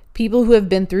people who have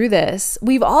been through this,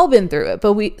 we've all been through it,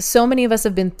 but so many of us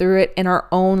have been through it in our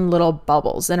own little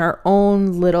bubbles, in our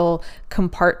own little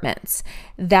compartments,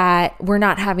 that we're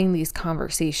not having these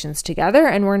conversations together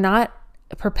and we're not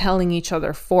propelling each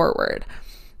other forward.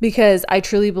 Because I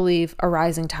truly believe a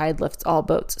rising tide lifts all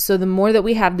boats. So the more that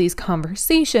we have these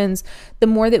conversations, the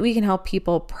more that we can help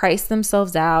people price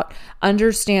themselves out,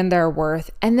 understand their worth,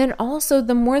 and then also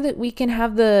the more that we can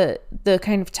have the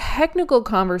kind of technical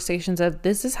conversations of,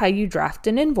 this is how you draft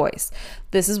an invoice.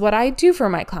 This is what I do for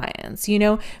my clients. You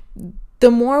know, the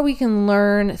more we can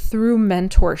learn through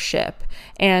mentorship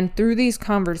and through these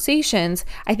conversations,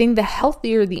 I think the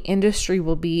healthier the industry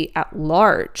will be at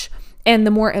large. And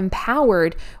the more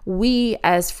empowered we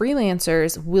as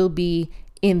freelancers will be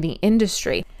in the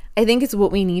industry. I think it's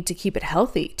what we need to keep it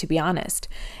healthy, to be honest.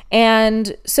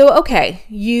 And so, okay,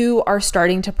 you are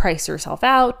starting to price yourself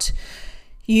out.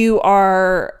 You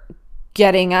are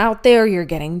getting out there, you're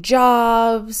getting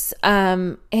jobs,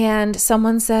 and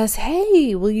someone says,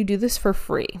 hey, will you do this for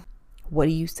free? What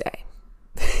do you say?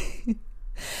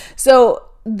 So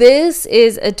this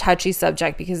is a touchy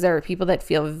subject because there are people that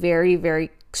feel very, very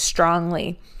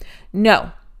strongly,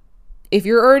 no, if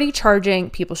you're already charging,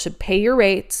 people should pay your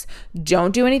rates.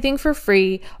 Don't do anything for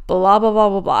free, blah, blah, blah,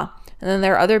 blah, blah. And then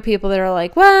there are other people that are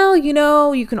like, well,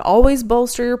 you can always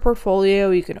bolster your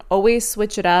portfolio. You can always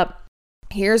switch it up.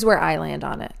 Here's where I land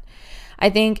on it. I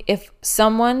think if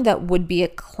someone that would be a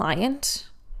client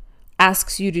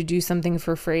asks you to do something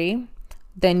for free,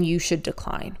 then you should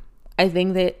decline. I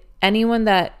think that anyone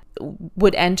that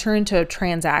would enter into a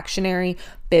transactionary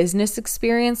business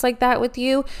experience like that with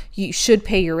you, you should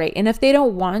pay your rate. And if they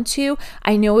don't want to,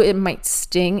 I know it might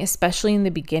sting, especially in the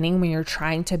beginning when you're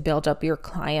trying to build up your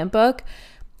client book.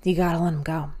 You got to let them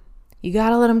go. You got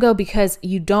to let them go because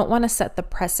you don't want to set the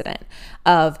precedent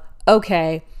of,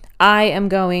 okay, I am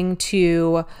going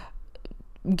to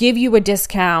give you a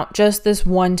discount just this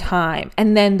one time.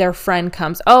 And then their friend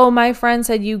comes, oh, my friend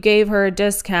said you gave her a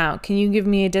discount. Can you give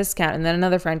me a discount? And then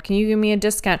another friend, can you give me a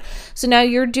discount? So now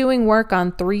you're doing work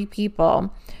on 3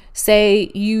 people. Say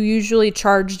you usually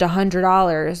charged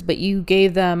 $100, but you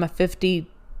gave them a 50%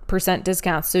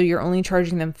 discount. So you're only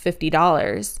charging them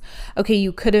 $50. Okay,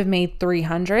 you could have made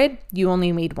 $300. You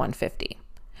only made $150.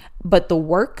 But the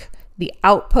work, the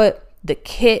output, the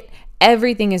kit,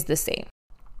 everything is the same.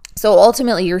 So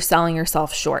ultimately, you're selling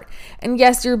yourself short. And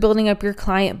yes, you're building up your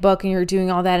client book and you're doing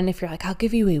all that. And if you're like, I'll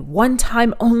give you a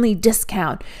one-time only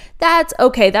discount, that's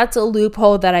okay. That's a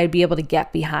loophole that I'd be able to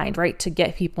get behind, right? To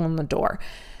get people in the door.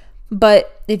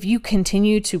 But if you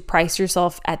continue to price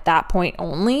yourself at that point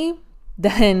only,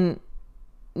 then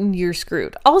you're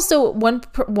screwed. Also,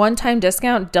 one-time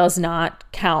discount does not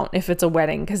count if it's a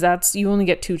wedding because you only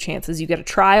get 2 chances. You get a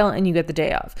trial and you get the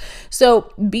day of.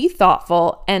 So be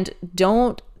thoughtful and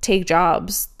don't take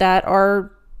jobs that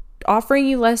are offering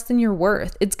you less than you're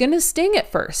worth. It's going to sting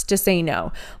at first to say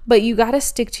no, but you got to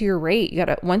stick to your rate.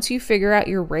 Once you figure out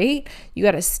your rate, you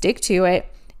got to stick to it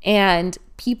and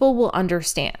people will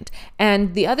understand.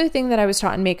 And the other thing that I was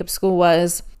taught in makeup school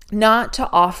was not to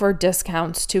offer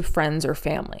discounts to friends or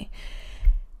family.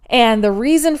 And the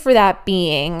reason for that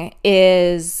being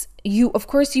is of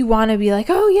course you want to be like,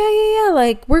 oh yeah,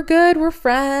 like we're good, we're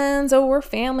friends, oh we're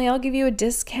family, I'll give you a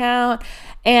discount.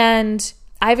 And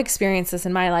I've experienced this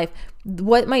in my life.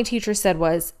 What my teacher said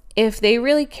was, if they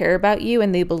really care about you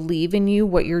and they believe in you,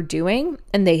 what you're doing,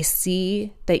 and they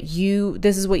see that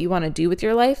this is what you want to do with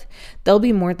your life, they'll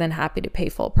be more than happy to pay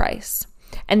full price.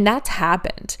 And that's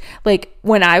happened. Like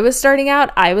when I was starting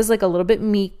out, I was like a little bit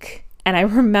meek. And I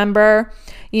remember,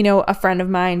 a friend of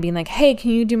mine being like, hey, can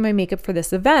you do my makeup for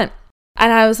this event?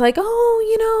 And I was like,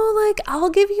 oh, like I'll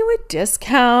give you a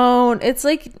discount. It's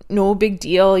like no big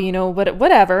deal,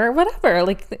 whatever.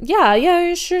 Like,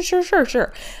 yeah, sure.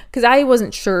 Because I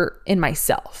wasn't sure in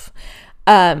myself.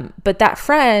 But that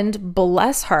friend,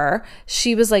 bless her,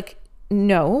 she was like,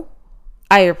 no,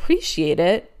 I appreciate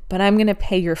it, but I'm going to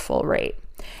pay your full rate.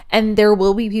 And there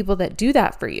will be people that do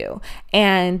that for you.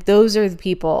 And those are the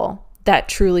people that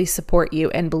truly support you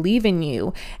and believe in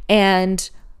you and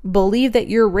believe that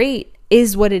your rate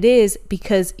is what it is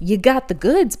because you got the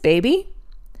goods, baby.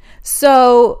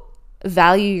 So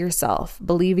value yourself,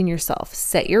 believe in yourself,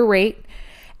 set your rate,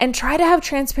 and try to have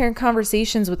transparent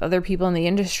conversations with other people in the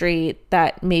industry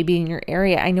that may be in your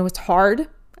area. I know it's hard.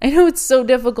 I know it's so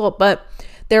difficult, but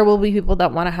there will be people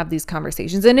that want to have these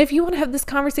conversations. And if you want to have this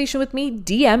conversation with me,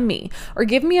 DM me or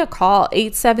give me a call,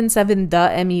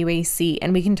 877-THE-MUAC,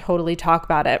 and we can totally talk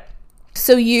about it.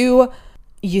 So you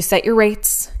set your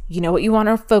rates, you know what you want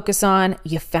to focus on,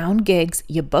 you found gigs,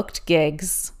 you booked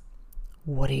gigs.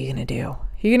 What are you going to do?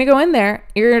 You're going to go in there,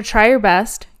 you're going to try your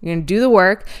best, you're going to do the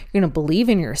work, you're going to believe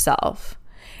in yourself.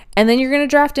 And then you're going to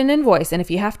draft an invoice. And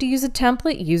if you have to use a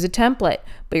template, use a template.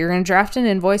 But you're going to draft an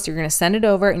invoice. You're going to send it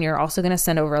over. And you're also going to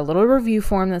send over a little review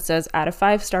form that says, out of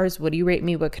 5 stars, what do you rate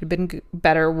me? What could have been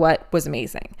better? What was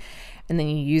amazing? And then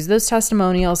you use those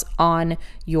testimonials on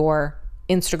your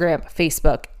Instagram,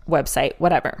 Facebook, website,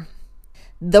 whatever.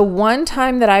 The one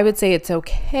time that I would say it's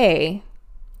okay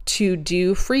to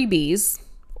do freebies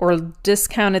or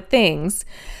discounted things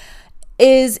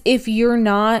is if you're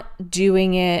not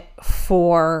doing it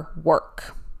for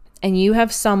work and you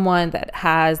have someone that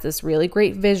has this really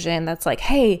great vision that's like,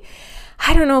 hey,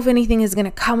 I don't know if anything is going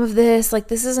to come of this. Like,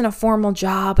 this isn't a formal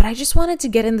job, but I just wanted to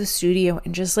get in the studio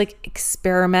and just like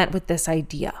experiment with this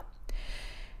idea.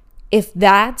 If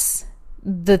that's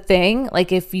the thing,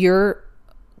 like if you're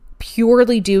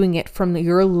purely doing it from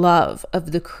your love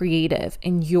of the creative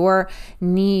and your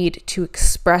need to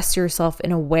express yourself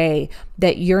in a way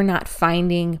that you're not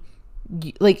finding,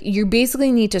 like you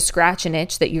basically need to scratch an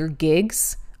itch that your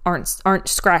gigs aren't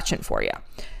scratching for you,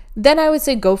 then I would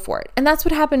say go for it. And that's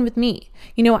what happened with me.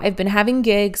 I've been having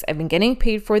gigs, I've been getting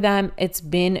paid for them. It's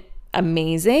been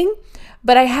amazing,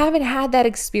 but I haven't had that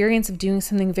experience of doing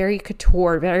something very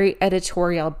couture, very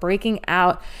editorial, breaking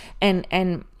out and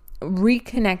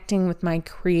reconnecting with my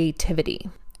creativity.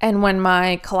 And when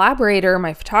my collaborator,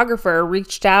 my photographer,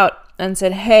 reached out and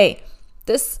said, hey,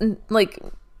 this, like,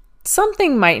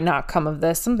 something might not come of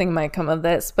this, something might come of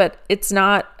this, but it's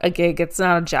not a gig, it's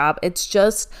not a job, it's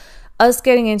just us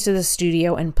getting into the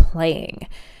studio and playing.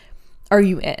 Are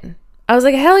you in? I was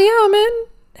like, hell yeah, I'm in.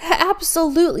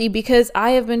 Absolutely, because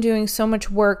I have been doing so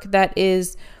much work that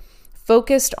is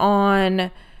focused on,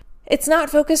 it's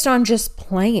not focused on just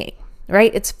playing,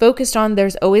 right? It's focused on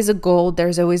there's always a goal,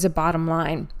 there's always a bottom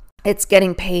line. It's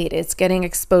getting paid, it's getting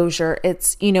exposure.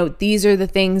 It's, these are the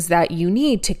things that you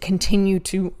need to continue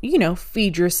to,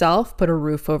 feed yourself, put a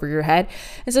roof over your head.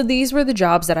 And so these were the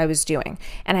jobs that I was doing,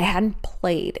 and I hadn't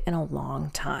played in a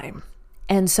long time.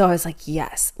 And so I was like,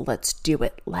 yes, let's do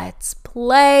it. Let's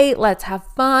play. Let's have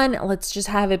fun. Let's just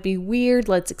have it be weird.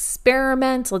 Let's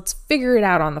experiment. Let's figure it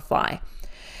out on the fly.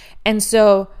 And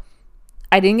so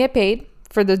I didn't get paid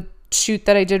for the shoot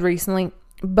that I did recently,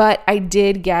 but I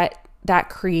did get that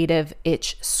creative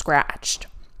itch scratched.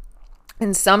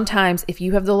 And sometimes if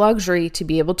you have the luxury to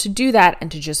be able to do that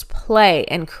and to just play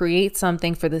and create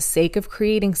something for the sake of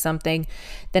creating something,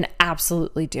 then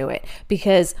absolutely do it.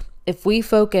 Because if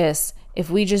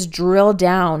we just drill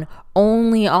down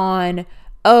only on,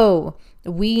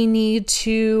 we need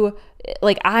to,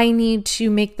 I need to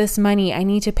make this money. I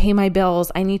need to pay my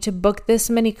bills. I need to book this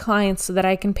many clients so that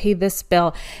I can pay this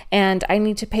bill. And I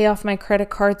need to pay off my credit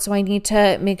card. So I need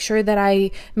to make sure that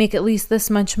I make at least this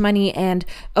much money. And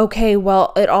okay,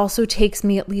 well, it also takes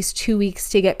me at least 2 weeks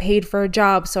to get paid for a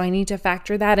job. So I need to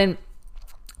factor that in.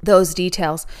 Those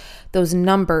details, those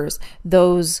numbers,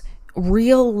 those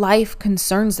real life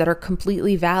concerns that are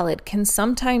completely valid can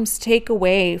sometimes take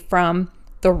away from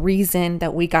the reason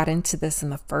that we got into this in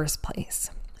the first place.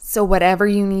 So whatever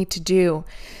you need to do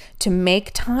to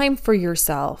make time for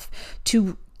yourself,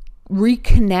 to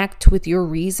reconnect with your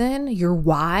reason, your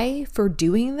why for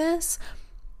doing this,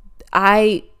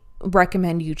 I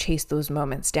recommend you chase those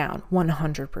moments down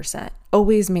 100%.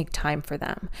 Always make time for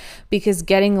them, because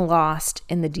getting lost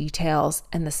in the details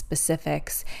and the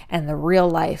specifics and the real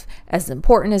life, as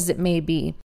important as it may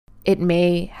be, it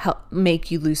may help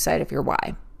make you lose sight of your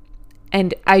why.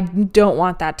 And I don't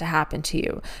want that to happen to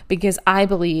you, because I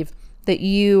believe that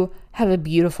you have a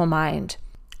beautiful mind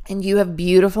and you have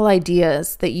beautiful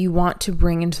ideas that you want to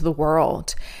bring into the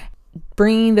world.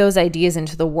 Bringing those ideas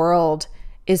into the world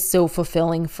is so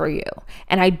fulfilling for you.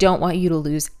 And I don't want you to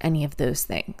lose any of those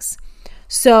things.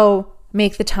 So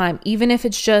make the time, even if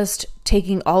it's just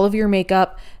taking all of your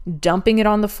makeup, dumping it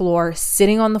on the floor,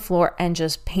 sitting on the floor, and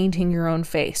just painting your own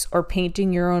face or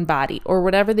painting your own body or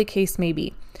whatever the case may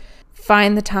be.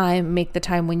 Find the time, make the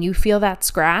time. When you feel that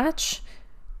scratch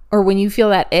or when you feel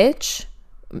that itch,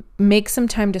 make some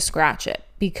time to scratch it,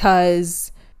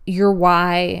 because your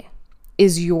why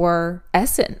is your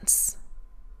essence.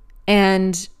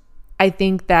 And I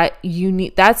think that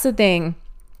that's the thing,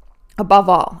 above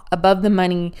all, above the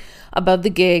money, above the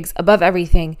gigs, above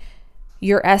everything,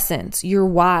 your essence, your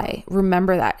why.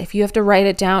 Remember that. If you have to write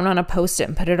it down on a Post-it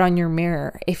and put it on your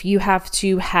mirror, if you have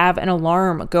to have an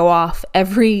alarm go off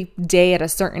every day at a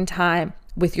certain time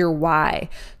with your why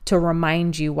to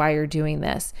remind you why you're doing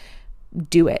this,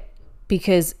 do it.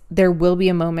 Because there will be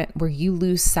a moment where you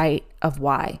lose sight of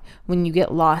why, when you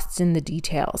get lost in the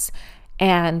details.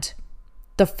 And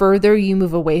the further you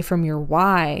move away from your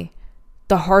why,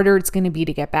 the harder it's going to be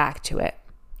to get back to it.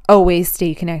 Always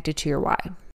stay connected to your why.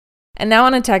 And now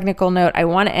on a technical note, I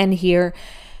want to end here.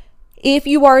 If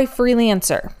you are a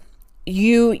freelancer,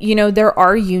 you know, there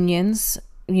are unions.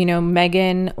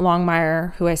 Megan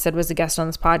Longmire, who I said was a guest on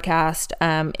this podcast,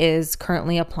 is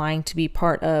currently applying to be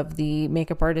part of the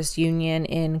Makeup Artists Union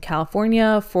in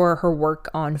California for her work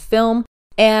on film.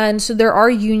 And so there are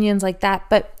unions like that.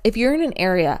 But if you're in an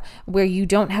area where you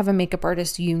don't have a makeup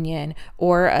artist union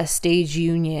or a stage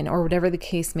union or whatever the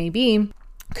case may be,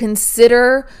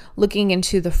 consider looking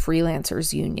into the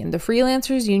freelancers union. The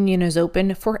freelancers union is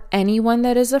open for anyone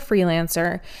that is a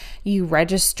freelancer. You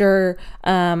register.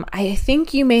 I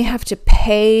think you may have to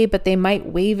pay, but they might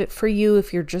waive it for you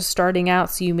if you're just starting out.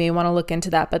 So you may want to look into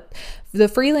that. But the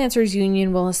freelancers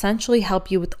union will essentially help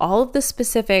you with all of the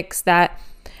specifics that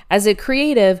as a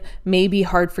creative may be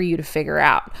hard for you to figure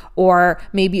out, or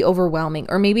maybe overwhelming,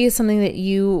 or maybe it's something that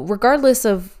you, regardless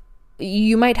of,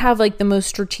 you might have like the most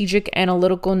strategic,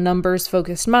 analytical, numbers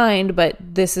focused mind, but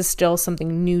this is still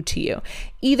something new to you.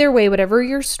 Either way, whatever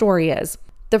your story is,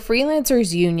 the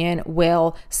Freelancers Union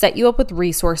will set you up with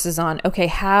resources on, okay,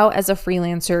 how as a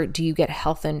freelancer do you get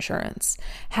health insurance?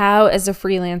 How as a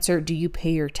freelancer do you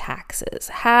pay your taxes?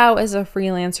 How as a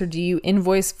freelancer do you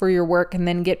invoice for your work and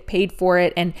then get paid for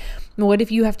it? And what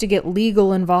if you have to get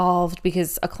legal involved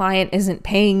because a client isn't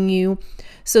paying you?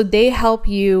 So they help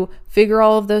you figure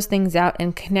all of those things out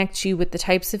and connect you with the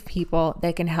types of people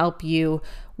that can help you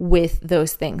with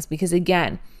those things. Because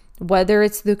again, whether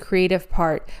it's the creative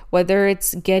part, whether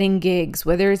it's getting gigs,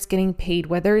 whether it's getting paid,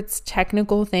 whether it's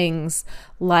technical things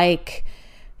like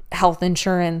health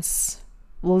insurance,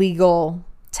 legal,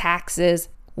 taxes,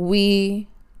 we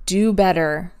do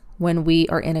better when we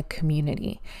are in a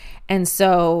community. And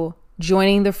so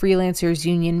joining the Freelancers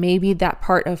Union may be that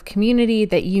part of community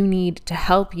that you need to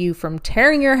help you from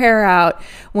tearing your hair out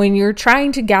when you're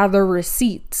trying to gather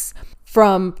receipts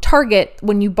from Target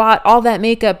when you bought all that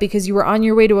makeup because you were on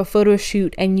your way to a photo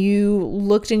shoot and you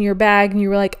looked in your bag and you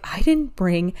were like, I didn't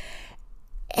bring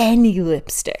any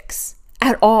lipsticks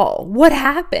at all. What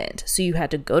happened? So you had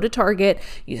to go to Target,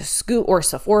 you scoop, or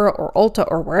Sephora or Ulta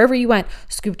or wherever you went,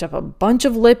 scooped up a bunch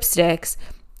of lipsticks,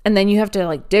 and then you have to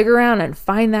like dig around and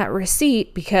find that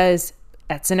receipt because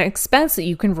that's an expense that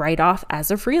you can write off as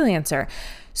a freelancer.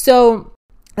 So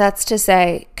that's to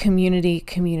say community,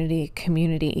 community,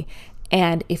 community.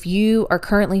 And if you are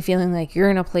currently feeling like you're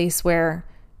in a place where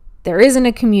there isn't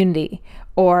a community,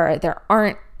 or there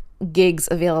aren't gigs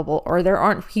available, or there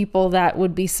aren't people that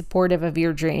would be supportive of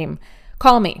your dream,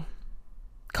 call me.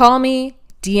 Call me,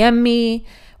 DM me,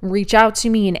 reach out to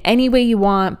me in any way you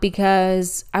want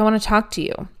because I want to talk to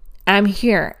you. I'm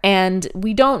here, and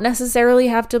we don't necessarily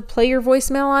have to play your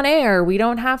voicemail on air. We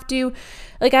don't have to,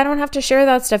 I don't have to share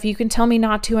that stuff. You can tell me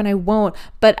not to and I won't,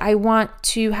 but I want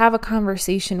to have a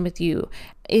conversation with you.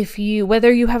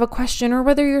 Whether you have a question or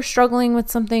whether you're struggling with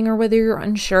something or whether you're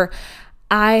unsure,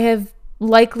 I have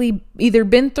likely either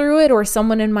been through it or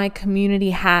someone in my community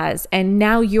has, and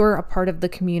now you're a part of the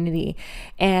community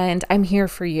and I'm here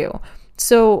for you.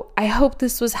 So I hope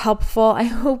this was helpful. I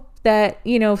hope that,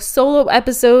 solo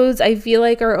episodes I feel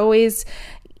like are always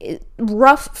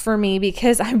rough for me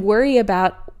because I worry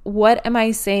about what am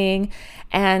I saying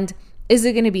and is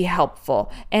it going to be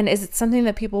helpful and is it something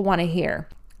that people want to hear?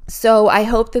 So I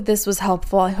hope that this was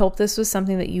helpful. I hope this was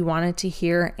something that you wanted to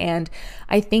hear. And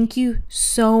I thank you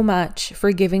so much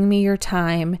for giving me your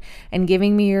time and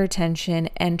giving me your attention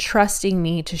and trusting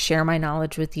me to share my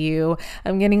knowledge with you.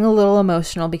 I'm getting a little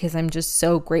emotional because I'm just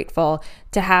so grateful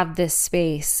to have this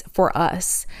space for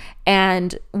us.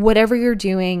 And whatever you're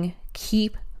doing,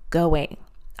 keep going.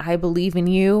 I believe in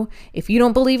you. If you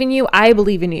don't believe in you, I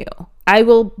believe in you. I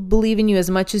will believe in you as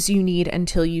much as you need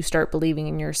until you start believing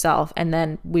in yourself, and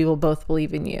then we will both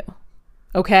believe in you.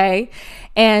 Okay?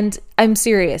 And I'm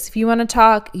serious. If you want to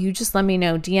talk, you just let me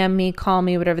know. DM me, call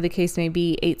me, whatever the case may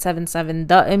be,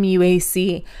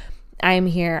 877-THE-MUAC. I am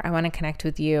here. I want to connect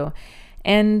with you.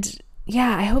 And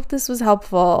yeah, I hope this was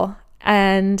helpful.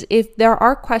 And if there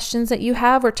are questions that you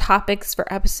have or topics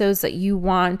for episodes that you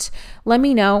want, let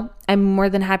me know. I'm more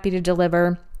than happy to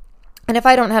deliver. And if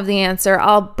I don't have the answer,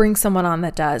 I'll bring someone on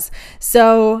that does.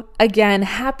 So again,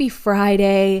 happy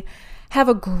Friday. Have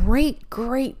a great,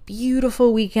 great,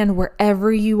 beautiful weekend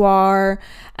wherever you are.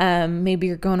 Maybe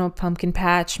you're going to a pumpkin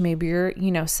patch. Maybe you're,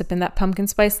 sipping that pumpkin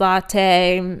spice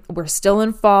latte. We're still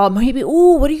in fall. Maybe,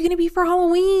 what are you going to be for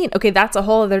Halloween? Okay, that's a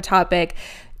whole other topic.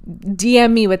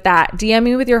 DM me with that. DM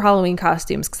me with your Halloween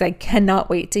costumes because I cannot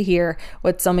wait to hear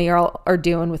what some of y'all are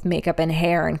doing with makeup and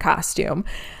hair and costume.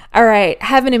 All right,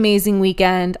 have an amazing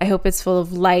weekend. I hope it's full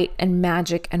of light and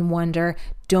magic and wonder.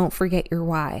 Don't forget your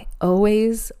why.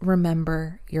 Always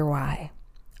remember your why.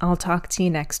 I'll talk to you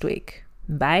next week.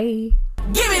 Bye.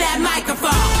 Give me that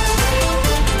microphone.